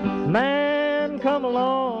 Man come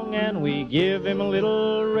along and we give him a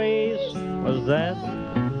little race. Was that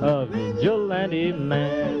a vigilante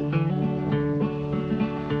man?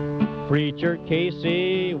 Preacher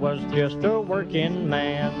Casey was just a working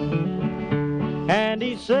man, and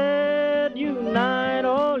he said, unite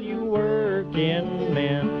all you working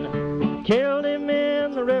men. Killed him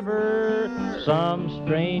in the river, some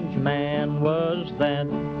strange man. Was that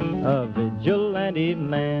a vigilante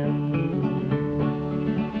man?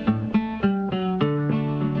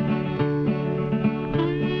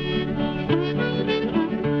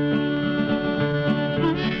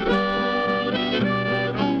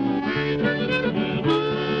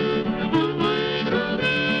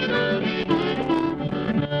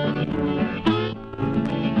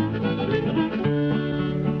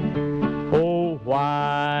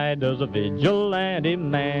 Why does a vigilante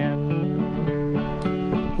man,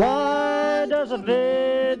 why does a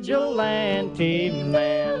vigilante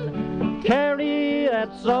man carry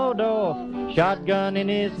that sawed-off shotgun in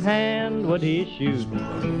his hand? Would he shoot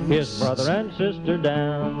his brother and sister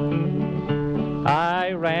down?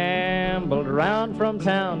 I rambled around from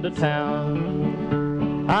town to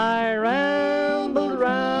town, I rambled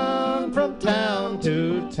around from town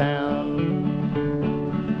to town,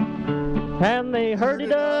 and they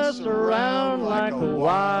herded us around like a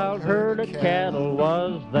wild herd of cattle.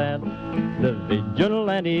 Was that the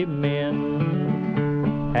vigilante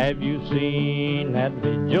men? Have you seen that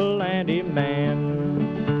vigilante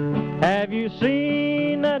man? Have you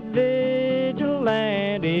seen that vigilante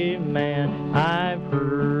man? I've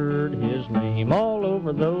heard his name all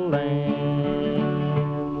over the land.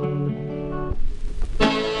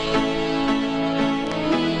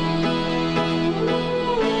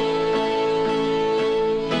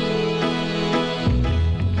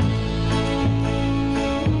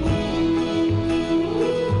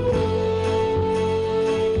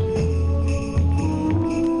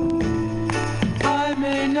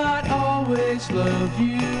 Love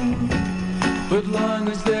you, but long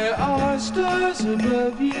as there are stars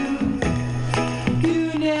above you,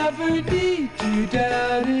 you never need to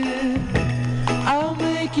doubt it. I'll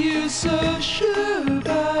make you so sure